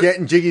to say, we're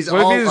getting Jiggies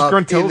all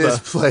up in this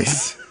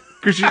place.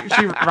 Because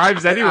she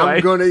rhymes anyway.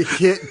 I'm going to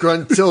hit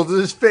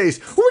Gruntilda's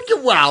face.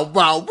 Wicked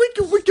wow,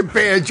 wicked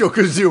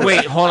Banjo-Kazooie.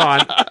 Wait, hold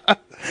on.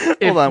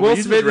 If Will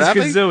Smith is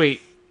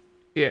Kazooie...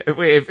 Yeah,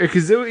 wait, if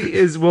Kazooie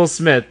is Will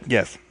Smith...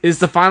 Yes. Is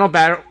the final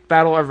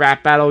battle a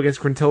rap battle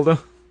against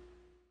Gruntilda?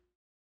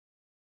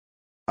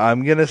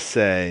 I'm going to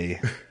say...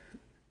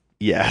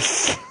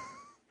 yes.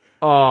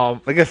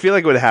 Like, I feel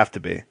like it would have to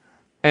be.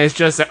 And it's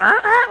just...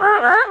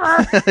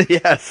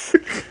 Yes.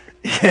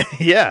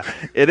 Yeah,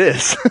 it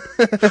is.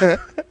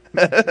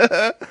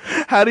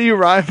 How do you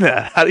rhyme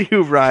that? How do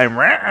you rhyme?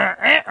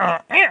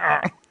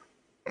 I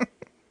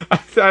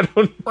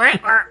don't. It's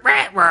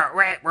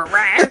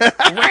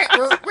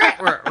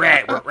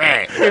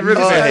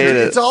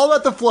all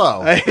about the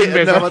flow.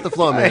 It's all about the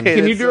flow, man.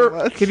 Can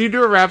you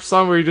do a rap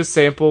song where you just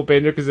sample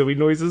Banjo-Kazooie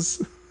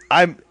noises?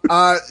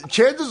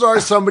 Chances are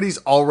somebody's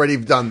already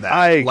done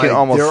that.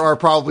 There are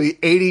probably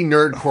 80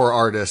 nerdcore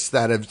artists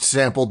that have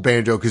sampled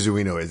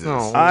Banjo-Kazooie noises.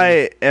 Oh.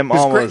 I am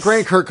almost...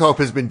 Grant Kirkhope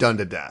has been done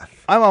to death.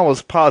 I'm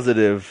almost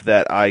positive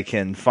that I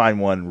can find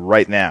one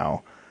right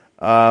now.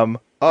 I'm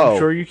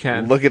sure you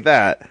can. Look at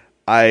that.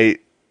 I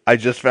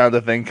just found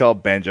a thing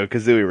called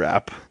Banjo-Kazooie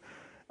rap.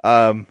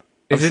 I'm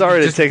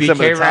sorry to take some of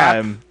the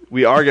time. Rap?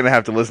 We are going to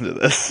have to listen to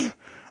this.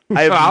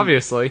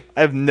 Obviously.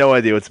 I have no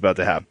idea what's about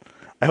to happen.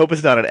 I hope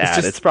it's not an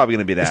ad. It's probably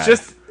going to be an ad.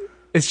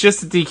 It's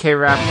just a DK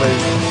rap with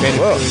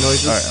Banjo-Kazooie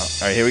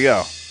noises. All right, here we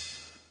go.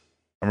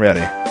 I'm ready.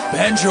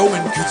 Banjo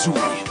and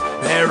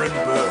Kazooie, bear and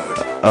bird.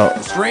 Oh,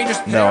 the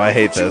strangest no, I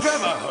hate this.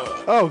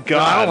 Oh, God. No,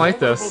 I don't like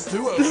this.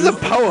 This is a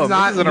poem.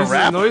 This isn't a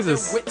rap.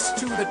 Noises.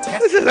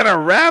 This isn't a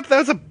rap.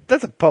 That's a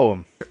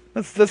poem.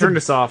 Turn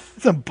this off.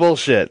 That's some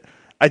bullshit.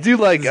 I do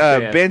like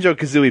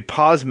Banjo-Kazooie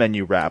pause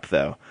menu rap,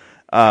 though.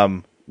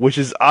 Which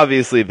is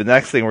obviously the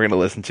next thing we're going to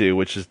listen to,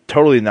 which is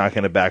totally not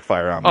going to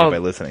backfire on me by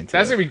listening to it.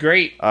 That's going to be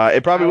great.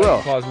 It probably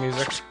will. Pause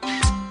music.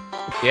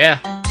 Yeah.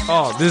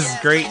 Oh, this is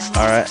great.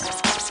 All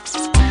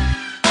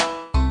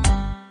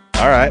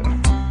right.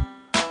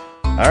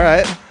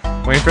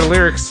 Waiting for the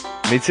lyrics.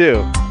 Me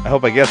too. I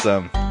hope I get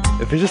some.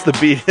 If it's just the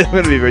beat, I'm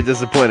going to be very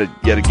disappointed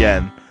yet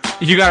again.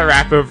 You got to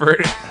rap over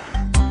it.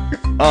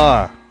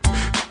 No,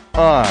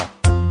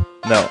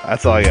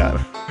 that's all I got.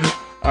 All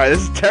right,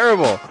 this is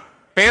terrible.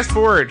 Fast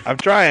forward. I'm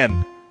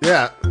trying.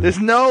 Yeah. There's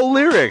no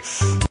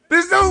lyrics.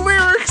 There's no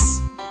lyrics.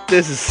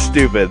 This is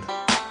stupid.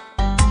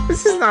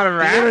 This is not a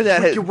rap. The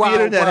internet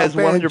has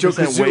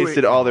 100%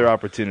 wasted all their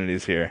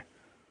opportunities here.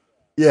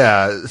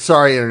 Yeah,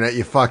 sorry, internet,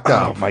 you fucked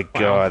up. Oh my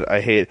God, I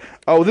hate it.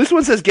 Oh, this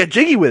one says get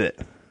jiggy with it.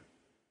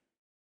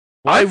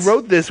 What? I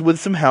wrote this with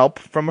some help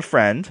from a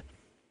friend.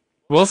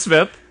 Will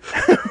Smith.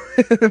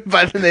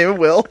 By the name of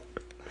Will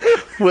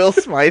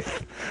Smythe.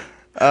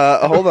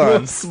 Hold on.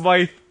 Will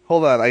Smythe.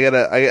 Hold on,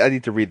 I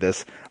need to read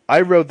this.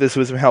 I wrote this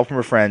with some help from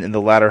a friend in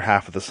the latter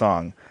half of the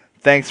song.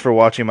 Thanks for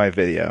watching my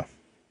video.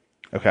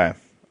 Okay,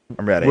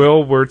 I'm ready.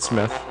 Will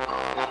Wordsmith.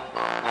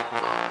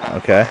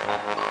 Okay.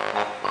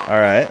 All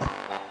right.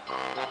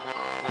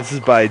 This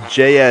is by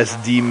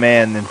JSD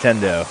Man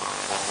Nintendo.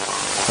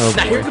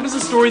 Now here comes a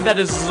story that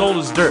is as old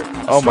as dirt.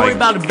 story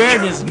about a bear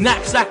and his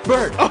knapsack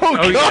bird. Oh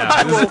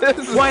God! Yeah.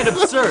 Quite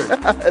absurd.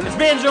 This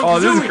man's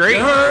this is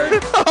great.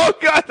 Oh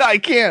God, I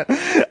can't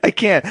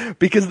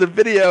because the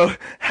video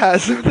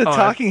has the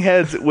talking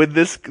heads with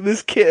this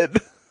kid.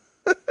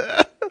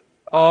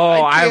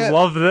 I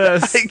love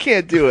this. I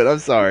can't do it. I'm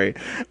sorry.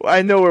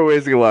 I know we're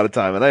wasting a lot of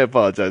time, and I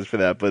apologize for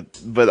that.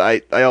 But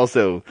I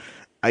also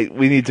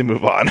we need to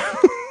move on.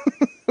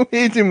 We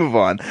need to move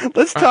on.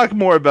 Let's talk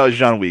more about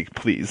John Wick,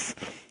 please.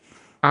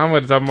 I'm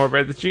going to talk more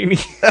about the genie.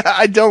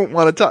 I don't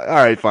want to talk. All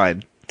right,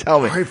 fine. Tell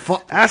me.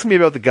 Ask me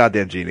about the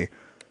goddamn genie.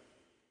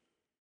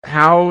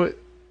 How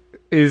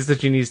is the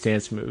genie's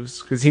dance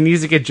moves? Because he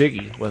needs to get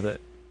jiggy with it.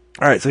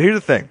 All right, so here's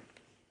the thing.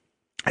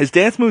 His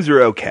dance moves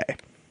are okay.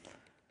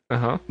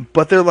 Uh-huh.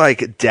 But they're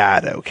like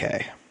dad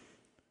okay.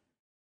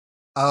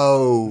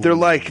 Oh. They're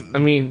like... I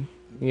mean,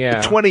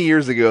 yeah. 20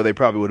 years ago, they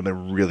probably would have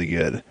been really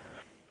good.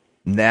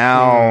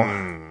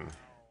 Now...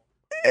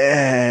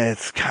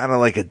 it's kind of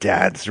like a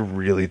dad's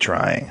really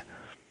trying.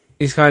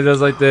 He kind of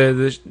does like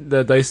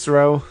the dice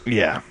throw.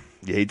 Yeah,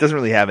 he doesn't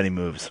really have any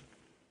moves,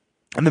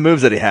 and the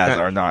moves that he has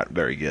are not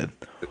very good.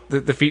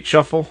 The feet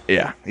shuffle.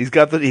 Yeah, he's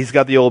got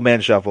the old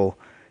man shuffle.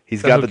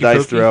 He's got the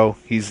dice throw.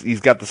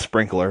 He's got the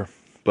sprinkler,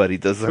 but he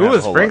doesn't. Ooh,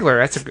 have the sprinkler.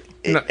 That's a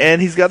good. And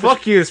he's got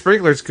fuck you. The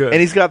sprinkler's good. And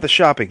he's got the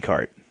shopping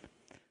cart,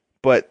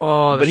 but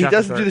he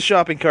doesn't do the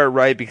shopping cart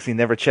right because he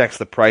never checks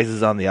the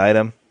prices on the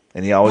item,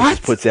 and he always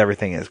just puts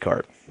everything in his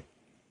cart.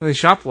 The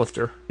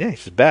shoplifter. Yeah,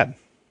 he's just bad.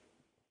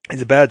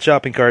 He's a bad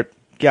shopping cart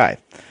guy.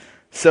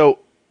 So,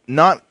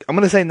 I'm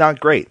going to say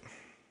not great.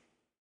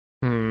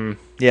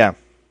 Yeah.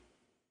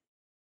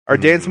 Are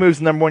dance moves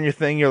the number one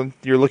thing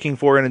you're looking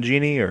for in a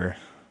genie, or?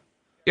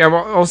 Yeah,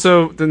 well,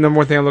 also the number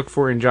one thing I look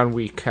for in John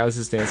Wick. How's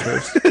his dance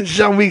moves?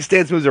 John Wick's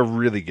dance moves are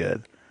really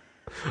good.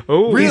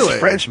 Oh, really? He's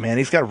French, man.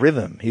 He's got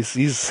rhythm.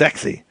 He's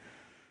sexy.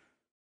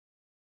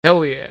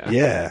 Hell yeah.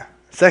 Yeah.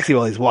 Sexy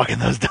while he's walking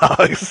those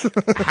dogs.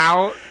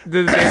 How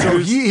did so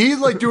he's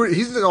like doing?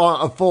 He's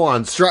on a full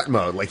on strut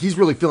mode. Like he's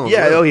really feeling.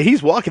 Yeah,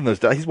 he's walking those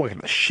dogs. He's walking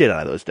the shit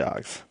out of those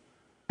dogs.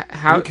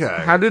 How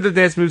do the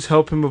dance moves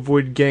help him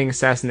avoid getting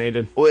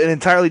assassinated? Well, it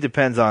entirely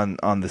depends on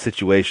the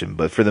situation,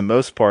 but for the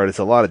most part, it's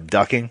a lot of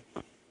ducking.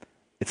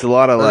 It's a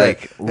lot of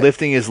like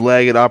lifting his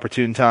leg at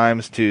opportune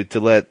times to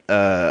let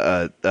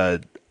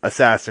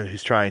assassin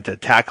who's trying to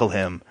tackle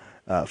him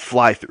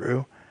fly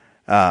through.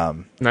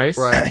 Nice,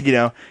 right? You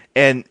know,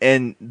 and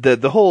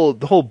the whole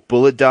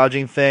bullet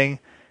dodging thing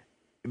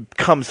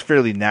comes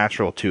fairly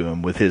natural to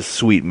him with his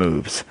sweet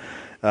moves.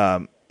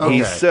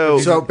 He's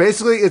so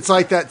basically, it's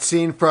like that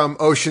scene from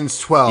Ocean's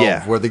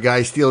 12 where the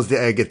guy steals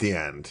the egg at the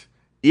end.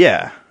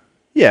 Yeah.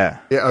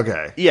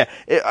 Okay. Yeah.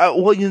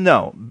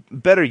 Well,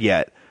 better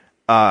yet,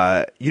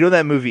 you know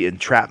that movie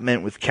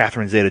Entrapment with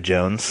Catherine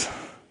Zeta-Jones?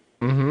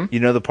 Mm-hmm. You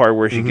know the part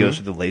where she goes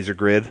through the laser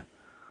grid?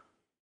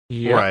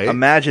 Yeah. Right.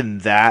 Imagine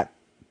that,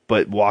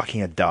 but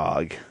walking a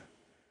dog.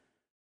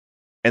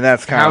 And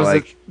that's kind of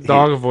like... the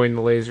dog avoiding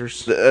the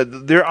lasers?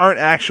 There aren't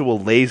actual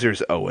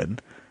lasers, Owen.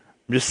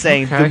 I'm just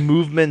saying the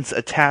movements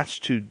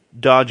attached to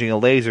dodging a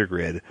laser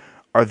grid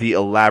are the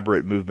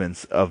elaborate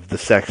movements of the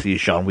sexy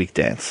John Wick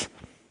dance.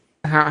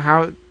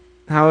 How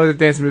are the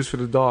dance moves for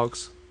the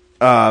dogs?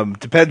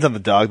 Depends on the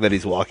dog that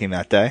he's walking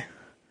that day.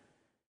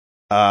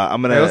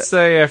 Let's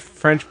say a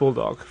French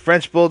bulldog.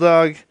 French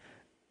bulldog,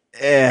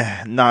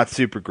 not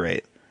super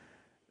great.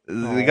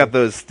 They got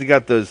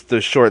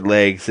those short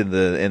legs and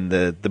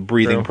the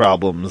breathing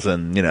problems,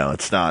 and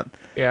it's not.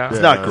 Yeah, it's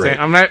not great.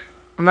 I'm not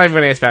even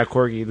going to ask about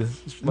Corgi.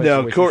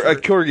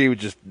 Corgi would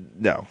just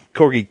no.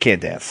 Corgi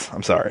can't dance.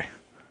 I'm sorry.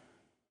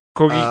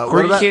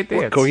 Corgi can't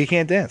dance. Corgi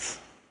can't dance.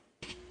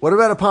 What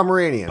about a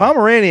Pomeranian?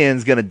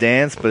 Pomeranian's gonna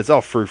dance, but it's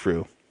all frou-frou.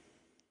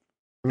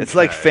 Okay. It's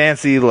like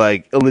fancy,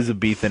 like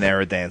Elizabethan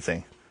era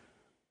dancing.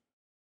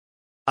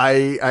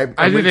 I'm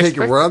going to take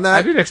your word on that.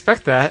 I didn't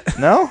expect that.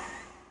 No?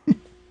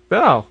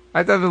 No.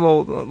 I thought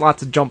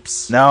lots of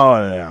jumps.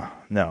 No.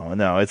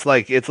 It's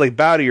like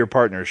bow to your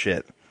partner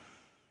shit.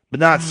 But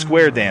not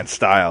square dance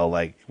style.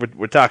 Like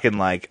we're talking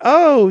like,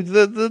 oh,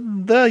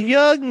 the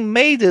young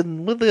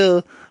maiden with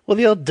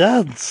your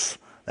dance.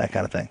 That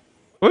kind of thing.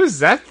 What is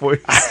that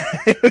voice?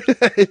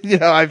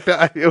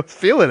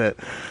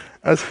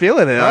 I was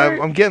feeling it. Right.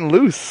 I'm getting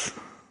loose.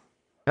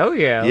 Hell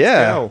yeah.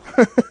 Let's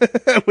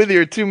go. With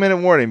your 2-minute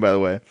warning, by the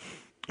way.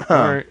 All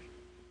right.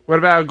 What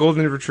about a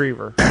golden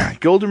retriever?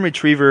 Golden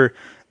retriever,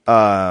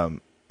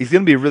 he's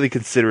going to be a really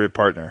considerate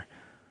partner.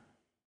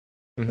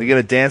 Mm-hmm. They're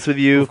going to dance with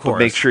you, but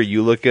make sure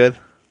you look good,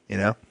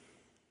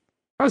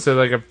 Oh, so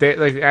like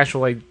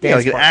actual dance partner.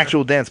 Like an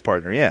actual dance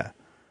partner, yeah.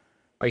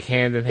 Like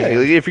hand in hand. Yeah,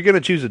 like if you're going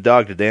to choose a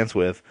dog to dance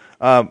with,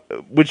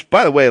 which,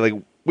 by the way, like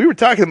we were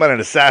talking about an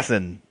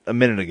assassin a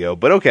minute ago,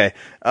 but okay.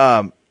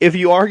 If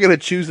you are going to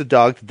choose a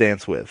dog to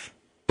dance with,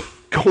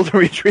 golden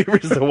retriever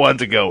is the one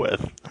to go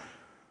with.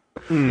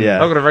 Yeah,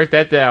 I'm going to write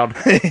that down.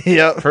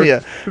 Yeah.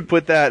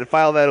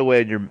 File that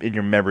away in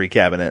your memory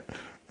cabinet.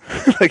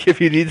 Like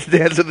if you need to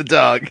dance with a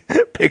dog,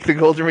 pick the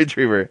golden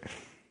retriever.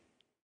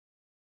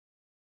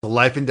 A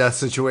life and death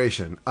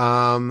situation.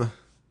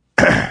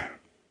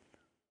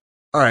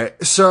 All right.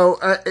 So,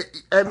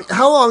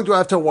 how long do I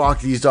have to walk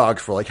these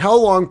dogs for? Like, how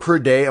long per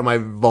day am I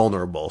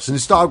vulnerable?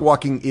 Since dog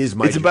walking is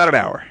my. It's about an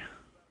hour.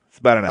 It's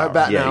about an hour.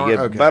 About an hour? You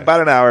get Okay.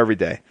 about an hour every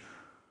day.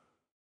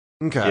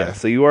 Okay. Yeah.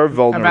 So you are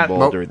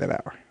vulnerable during that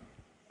hour.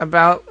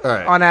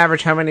 On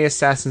average, how many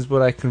assassins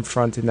would I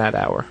confront in that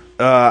hour?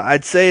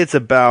 I'd say it's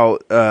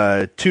about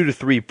 2 to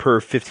 3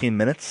 per 15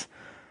 minutes.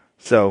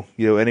 So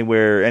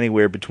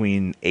anywhere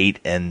between 8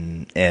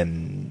 and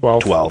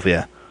 12.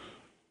 Yeah.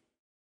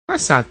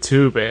 That's not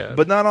too bad.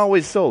 But not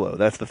always solo.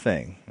 That's the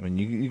thing. I mean,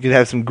 you could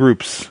have some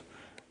groups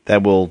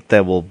that will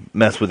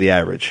mess with the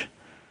average.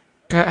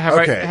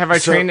 Have I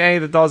trained any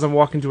of the dogs on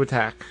walking to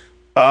attack?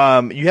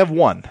 You have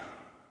one.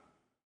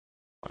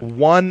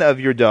 One of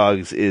your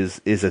dogs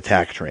is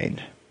attack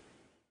trained.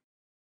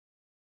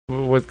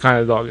 What kind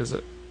of dog is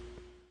it?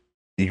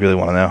 You really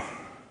want to know?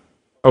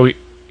 Oh,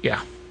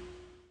 yeah.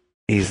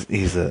 He's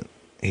a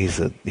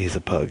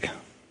pug.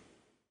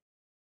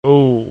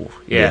 Oh,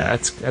 yeah.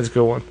 That's a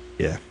good one.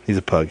 Yeah, he's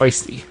a pug.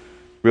 Feisty.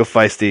 Real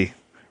feisty.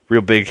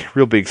 Real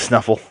big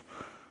snuffle.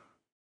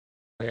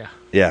 Yeah.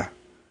 Yeah.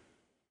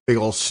 Big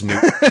old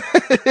snoot.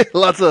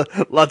 lots of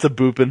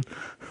booping.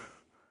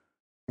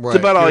 Right. It's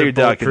about all your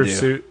dog can do.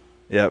 Suit.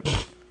 Yep.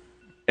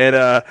 And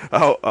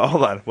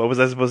hold on. What was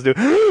I supposed to do?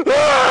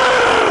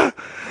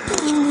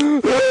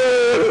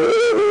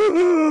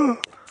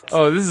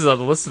 Oh, this is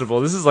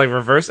unlistenable. This is like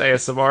reverse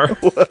ASMR.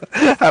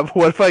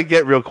 What if I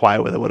get real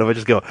quiet with it? What if I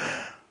just go?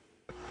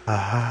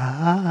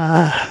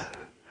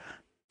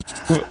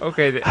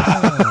 Okay. Hold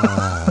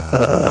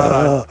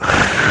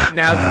on.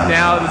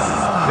 Now this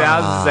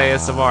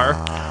is ASMR.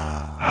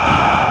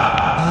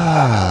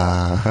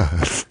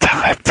 It's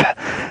time to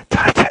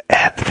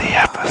end the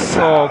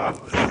episode.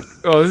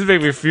 Oh, this is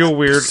making me feel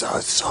weird. So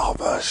it's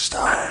almost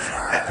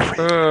over.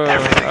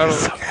 Everything is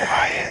so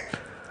quiet.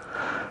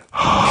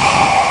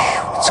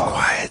 It's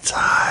quiet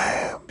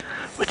time.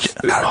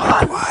 Hold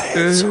on.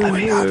 Quiet, so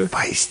we got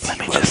feisty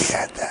when we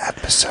end the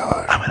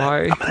episode. I'm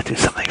gonna do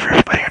something for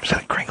everybody. I'm just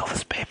gonna crinkle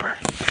this paper.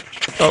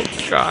 Oh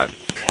God.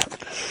 Yeah,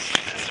 this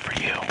is for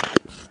you.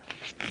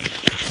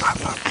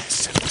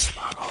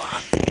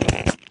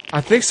 I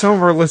think some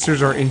of our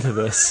listeners are into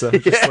this. So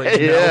just let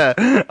you know.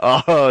 Yeah.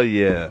 Oh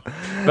yeah.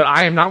 But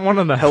I am not one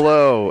of them.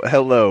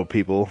 Hello,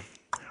 people.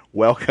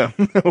 Welcome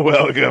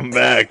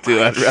back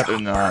to I'd Rather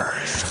Not.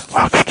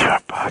 Welcome to our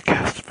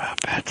podcast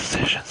about bad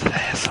decisions and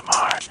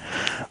ASMR.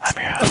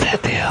 I'm your host,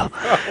 Andiel.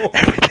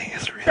 Everything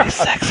is really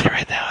sexy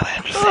right now, and I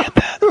understand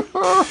that.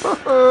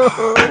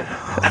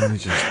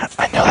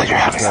 I know that you're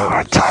having a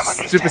hard time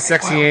understanding Super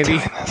sexy, why I'm Andy.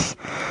 doing this,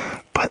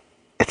 but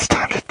it's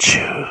time to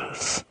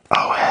choose.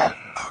 Owen.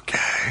 Okay.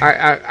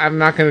 I'm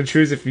not going to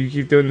choose if you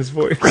keep doing this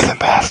voice. Rhythm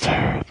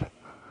bastard.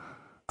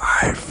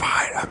 Alright,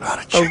 fine. I'm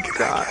not a chicken, I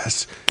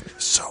guess.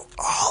 So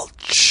I'll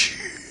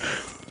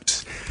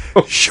choose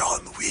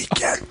John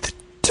Wick and the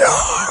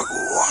Dog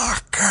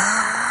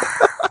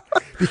Walker.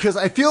 Because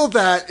I feel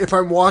that if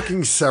I'm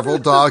walking several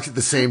dogs at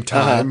the same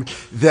time,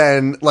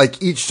 then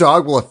like each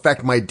dog will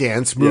affect my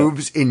dance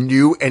moves in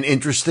new and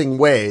interesting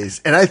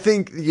ways. And I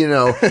think,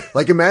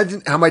 like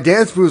imagine how my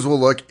dance moves will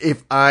look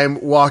if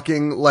I'm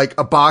walking like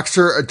a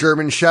boxer, a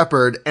German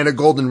Shepherd, and a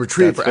Golden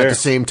Retriever at the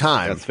same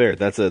time. That's fair.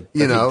 That's a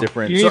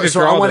different. You need to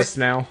draw this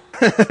now.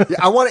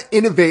 I want to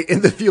innovate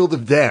in the field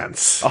of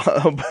dance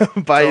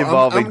by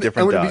involving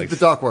different I'm dogs. Be the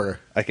dog warrior.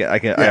 I can.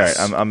 Yes.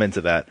 All right, I'm into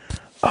that.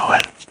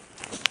 Owen,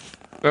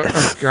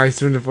 Guy's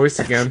doing the voice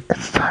again.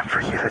 it's time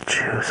for you to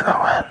choose,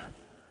 Owen.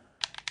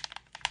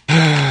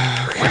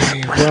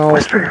 Okay, well,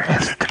 Whisper your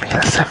answer to me in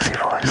a sexy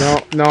voice.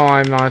 no,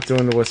 I'm not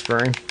doing the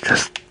whispering.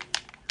 Just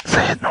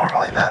say it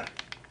normally then.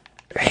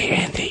 Hey,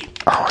 Andy,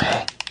 Oh,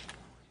 hey.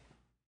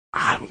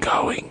 I'm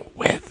going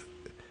with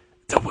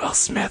the Will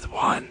Smith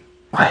one.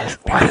 Why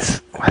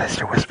does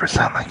your whisper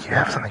sound like you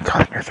have something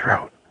caught in your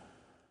throat?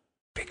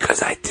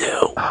 Because I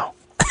do. Oh.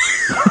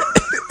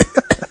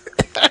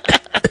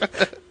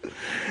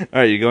 All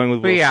right, you're going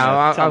with Will Smith.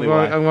 I'm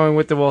going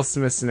with the Will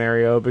Smith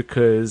scenario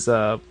because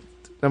number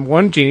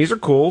one, genies are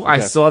cool. I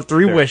still have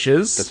three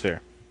wishes. That's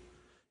fair.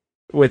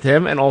 With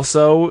him, and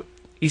also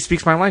he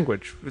speaks my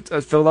language.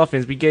 As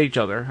Philadelphians, we get each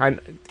other.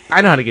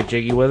 I know how to get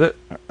jiggy with it.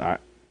 All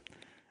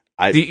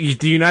right. Do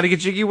you know how to get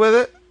jiggy with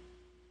it?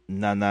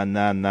 No.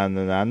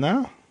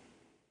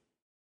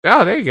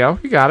 Oh, there you go.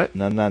 You got it.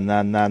 No.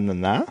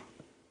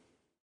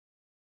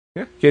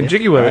 Yeah, getting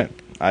jiggy with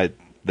it.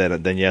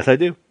 Then yes, I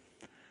do.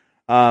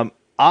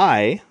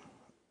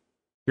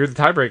 You're the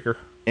tiebreaker.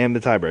 Am the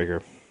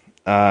tiebreaker.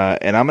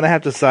 And I'm going to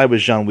have to side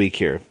with John Wick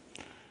here.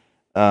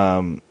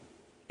 Even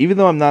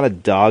though I'm not a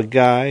dog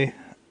guy,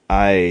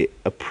 I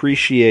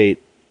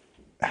appreciate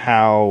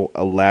how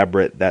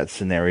elaborate that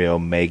scenario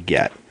may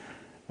get.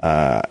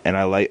 And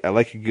I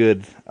like a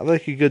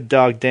good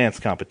dog dance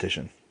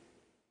competition.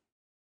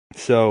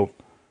 So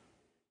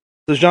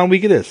John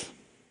Wick it is.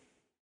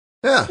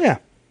 Yeah.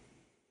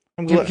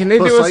 Can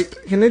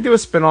they do a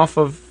spin-off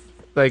of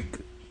like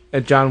a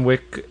John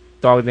Wick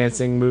dog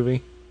dancing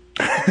movie?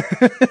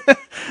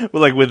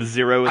 With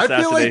zero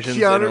assassinations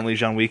Keanu- and only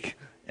John Wick.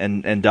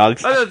 and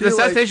dogs. Oh, the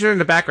citation are in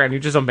the background. You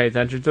just don't pay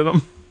attention to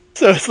them.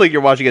 So it's like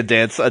you're watching a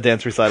dance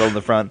recital in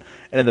the front,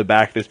 and in the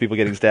back there's people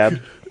getting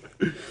stabbed.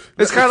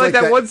 It's kind of like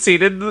that one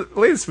scene in the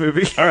latest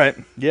movie. All right,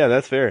 yeah,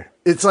 that's fair.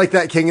 It's like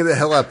that King of the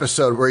Hill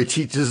episode where he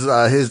teaches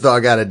his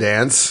dog how to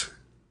dance.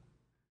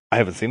 I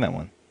haven't seen that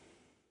one.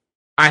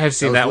 I have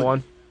seen that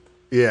one.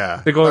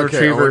 Yeah, the golden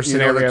retriever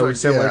scenario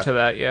is similar to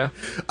that. Yeah,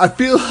 I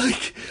feel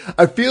like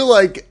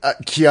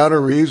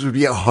Keanu Reeves would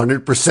be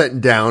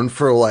 100% down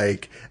for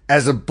like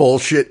as a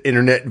bullshit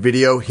internet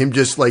video, him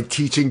just like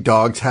teaching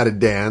dogs how to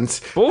dance.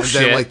 Bullshit.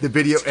 And then like the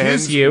video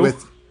ends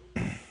with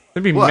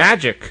it'd be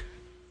magic.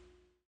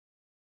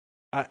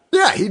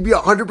 Yeah, he'd be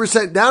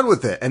 100% down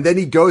with it. And then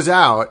he goes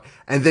out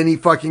and then he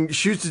fucking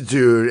shoots a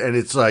dude and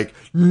it's like,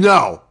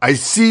 no, I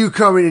see you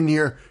coming in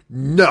here.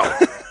 No,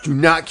 do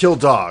not kill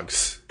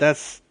dogs.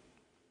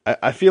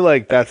 I feel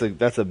like that's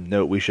a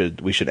note we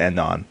should end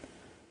on.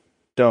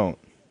 Don't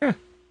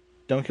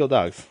kill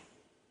dogs.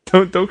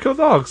 Don't kill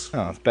dogs.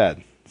 No, it's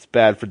bad. It's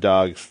bad for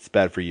dogs. It's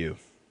bad for you.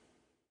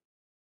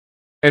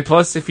 And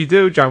plus, if you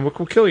do, John Wick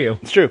will kill you.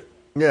 It's true.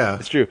 Yeah,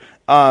 it's true.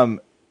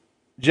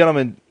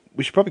 Gentlemen,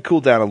 we should probably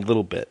cool down a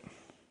little bit.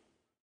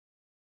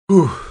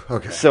 Ooh,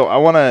 okay. So I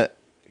want to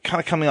kind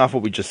of coming off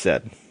what we just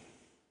said.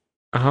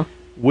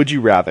 Would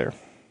you rather?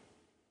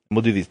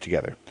 We'll do these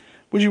together.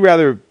 Would you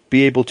rather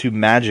be able to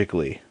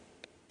magically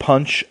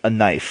punch a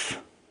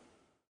knife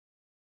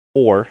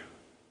or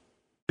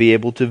be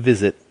able to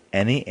visit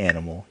any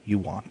animal you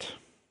want?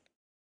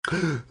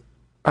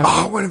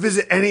 I want to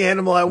visit any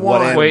animal I want.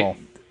 What animal? Wait,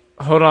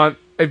 hold on.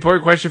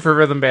 Important question for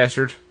Rhythm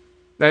Bastard.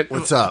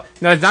 What's up?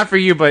 No, it's not for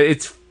you, but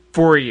it's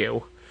for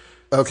you.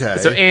 Okay.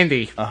 So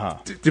Andy,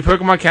 do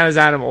Pokemon count as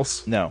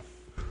animals? No.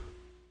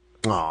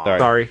 Aww.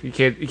 Sorry, you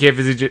can't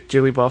visit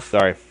Jigglypuff.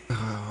 Sorry.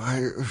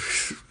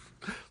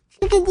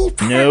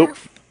 Nope.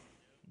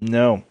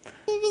 No.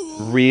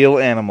 Real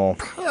animal.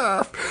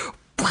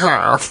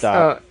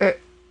 Stop. Hey,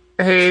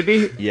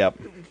 Andy. Yep.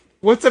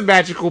 What's a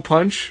magical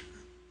punch?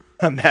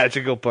 A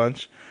magical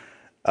punch.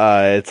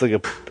 It's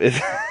like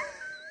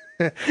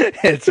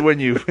it's when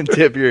you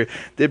dip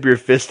your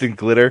fist in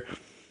glitter.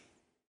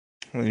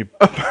 When you,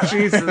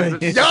 Jesus.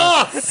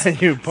 Yes!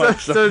 And you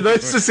punch so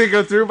let's just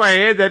go through my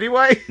hand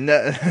anyway?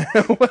 No,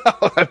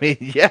 well, I mean,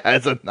 yeah,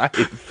 it's a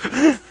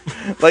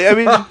knife. Like, I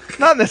mean,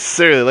 not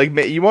necessarily.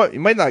 Like, you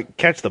might not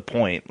catch the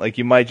point. Like,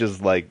 you might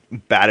just like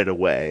bat it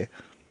away.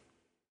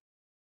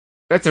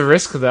 That's a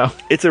risk, though.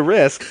 It's a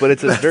risk, but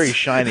it's a very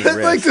shiny That's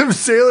risk. like some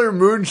Sailor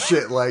Moon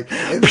shit. Like,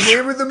 in the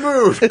name of the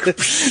moon.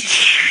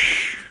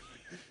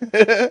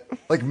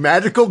 Like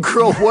Magical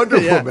Girl Wonder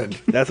Woman.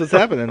 That's what's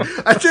happening.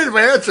 I changed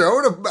my answer.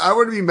 I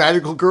want to be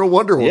Magical Girl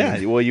Wonder Woman.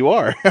 Yeah, well, you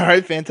are. All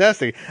right,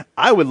 fantastic.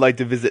 I would like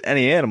to visit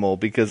any animal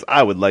because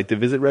I would like to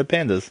visit red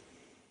pandas.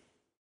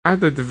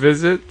 I'd like to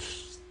visit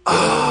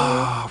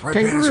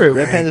kangaroo.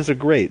 Red pandas are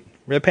great.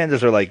 Red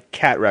pandas are like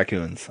cat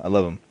raccoons. I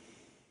love them.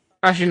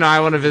 Actually, no, I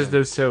want to visit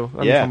those too.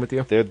 I'm fun with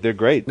you. They're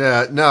great.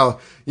 Yeah,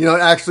 no. You know,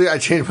 actually, I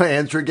changed my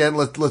answer again.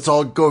 Let's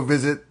all go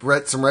visit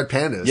some red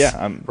pandas.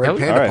 Yeah, Red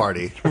Panda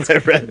Party.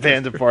 Red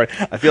Panda Party.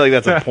 I feel like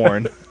that's a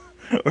porn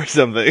or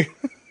something.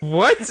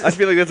 What? I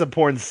feel like that's a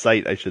porn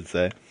site, I should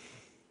say.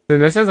 Then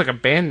that sounds like a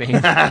band name.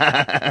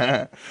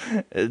 Actually,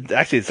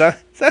 it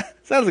sounds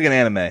like an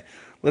anime.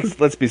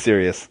 Let's be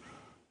serious.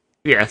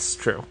 Yes,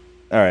 true.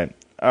 All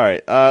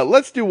right.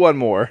 Let's do one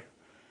more.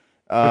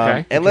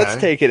 Okay. And let's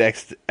take it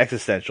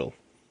existential.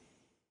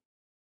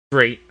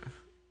 Great.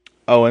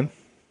 Owen.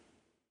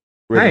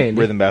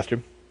 Rhythm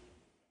Bastard.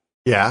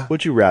 Yeah.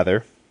 Would you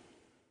rather?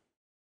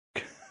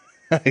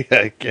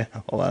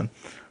 Hold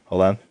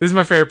on. This is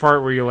my favorite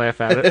part where you laugh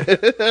at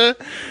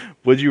it.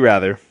 Would you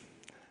rather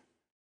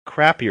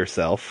crap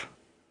yourself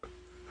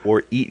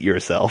or eat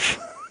yourself?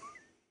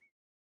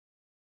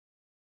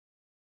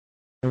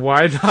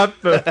 Why not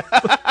the...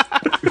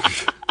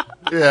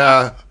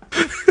 Yeah.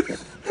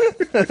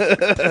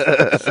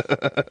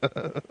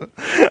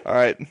 All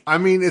right. I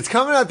mean, it's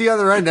coming out the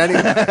other end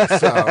anyway,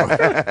 so.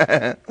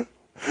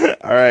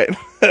 All right.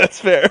 That's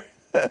fair.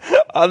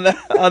 On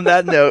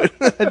that note,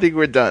 I think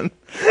we're done.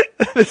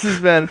 This has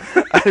been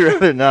I'd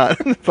Rather Not,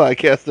 the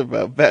podcast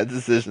about bad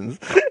decisions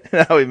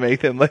and how we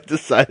make them, like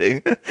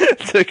deciding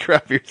to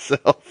crap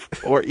yourself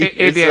or eat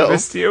yourself. I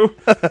missed you.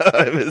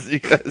 I miss you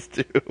guys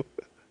too.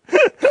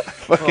 I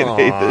fucking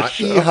hate this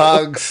show.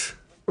 E-hugs.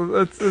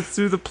 Let's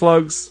do the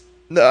plugs.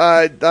 No,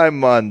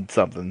 I'm on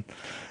something.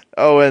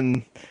 Oh,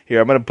 and here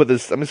I'm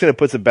just gonna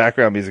put some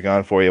background music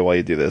on for you while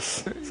you do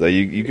this. So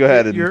you go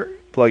ahead and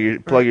plug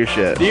your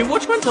shit. The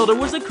Watch Matilda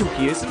was the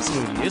kookiest and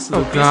smoothiest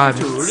and God.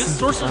 gratuitous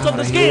sources of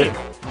this game.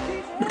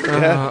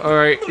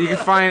 Alright, you can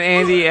find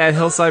Andy at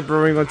Hillside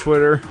Brewing on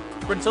Twitter.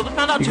 Matilda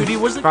found out Tootie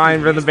was the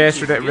Find Rhythm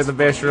Bastard at Rhythm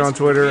Bastard on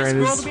Twitter and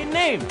his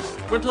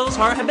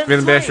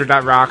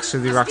rhythmbastard.rocks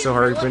because he rocks so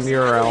hard in the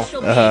URL.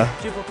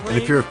 And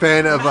if you're a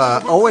fan of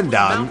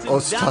Owendan,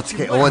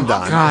 Osatsuki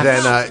Owendan,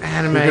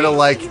 then you're gonna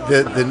like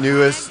the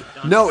newest.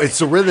 No, it's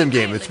a rhythm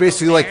game. It's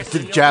basically like the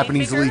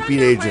Japanese Elite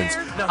Beat Agents.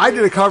 I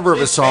did a cover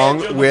of a song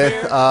with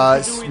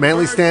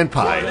Manly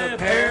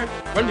Standpie.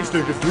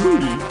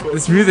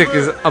 This music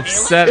is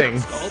upsetting.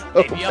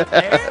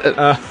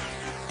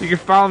 You can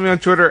follow me on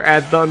Twitter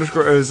at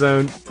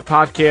 @the_ozone. The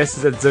podcast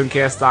is at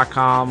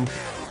zonecast.com.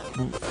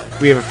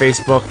 We have a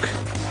Facebook.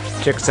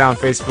 Check us out on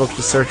Facebook.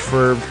 Just search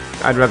for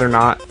I'd Rather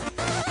Not.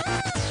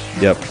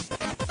 Yep.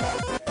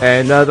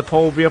 And the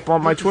poll will be up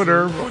on my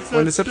Twitter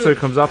when this episode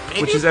comes up,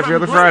 which is every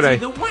other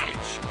Friday.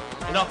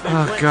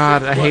 Oh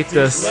God, I hate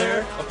this.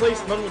 I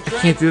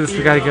can't do this.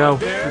 We gotta go.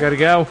 We gotta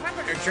go.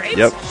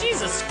 Yep.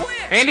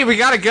 Andy, we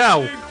gotta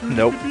go.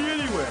 Nope.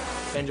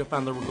 Banjo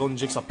found the golden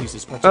jigsaw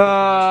pieces.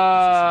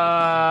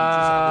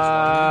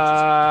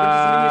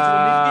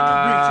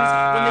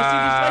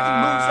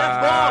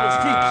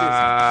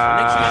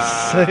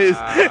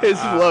 His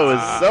flow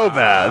is so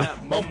bad.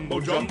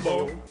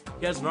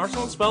 He has an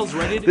arsenal of spells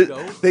ready to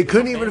go. They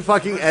couldn't even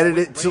fucking edit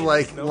it to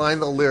like line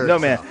the lyrics. No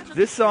man,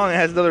 this song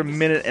has another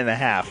minute and a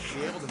half.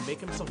 Be able to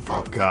make himself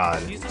Oh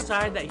God. He's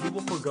decided that he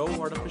will forego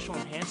artificial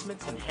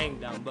enhancements and hang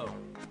down low.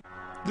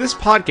 This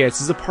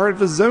podcast is a part of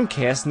the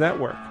Zonecast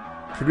network,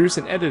 produced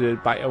and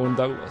edited by Owen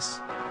Douglas.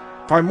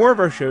 Find more of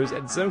our shows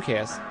at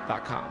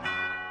zonecast.com.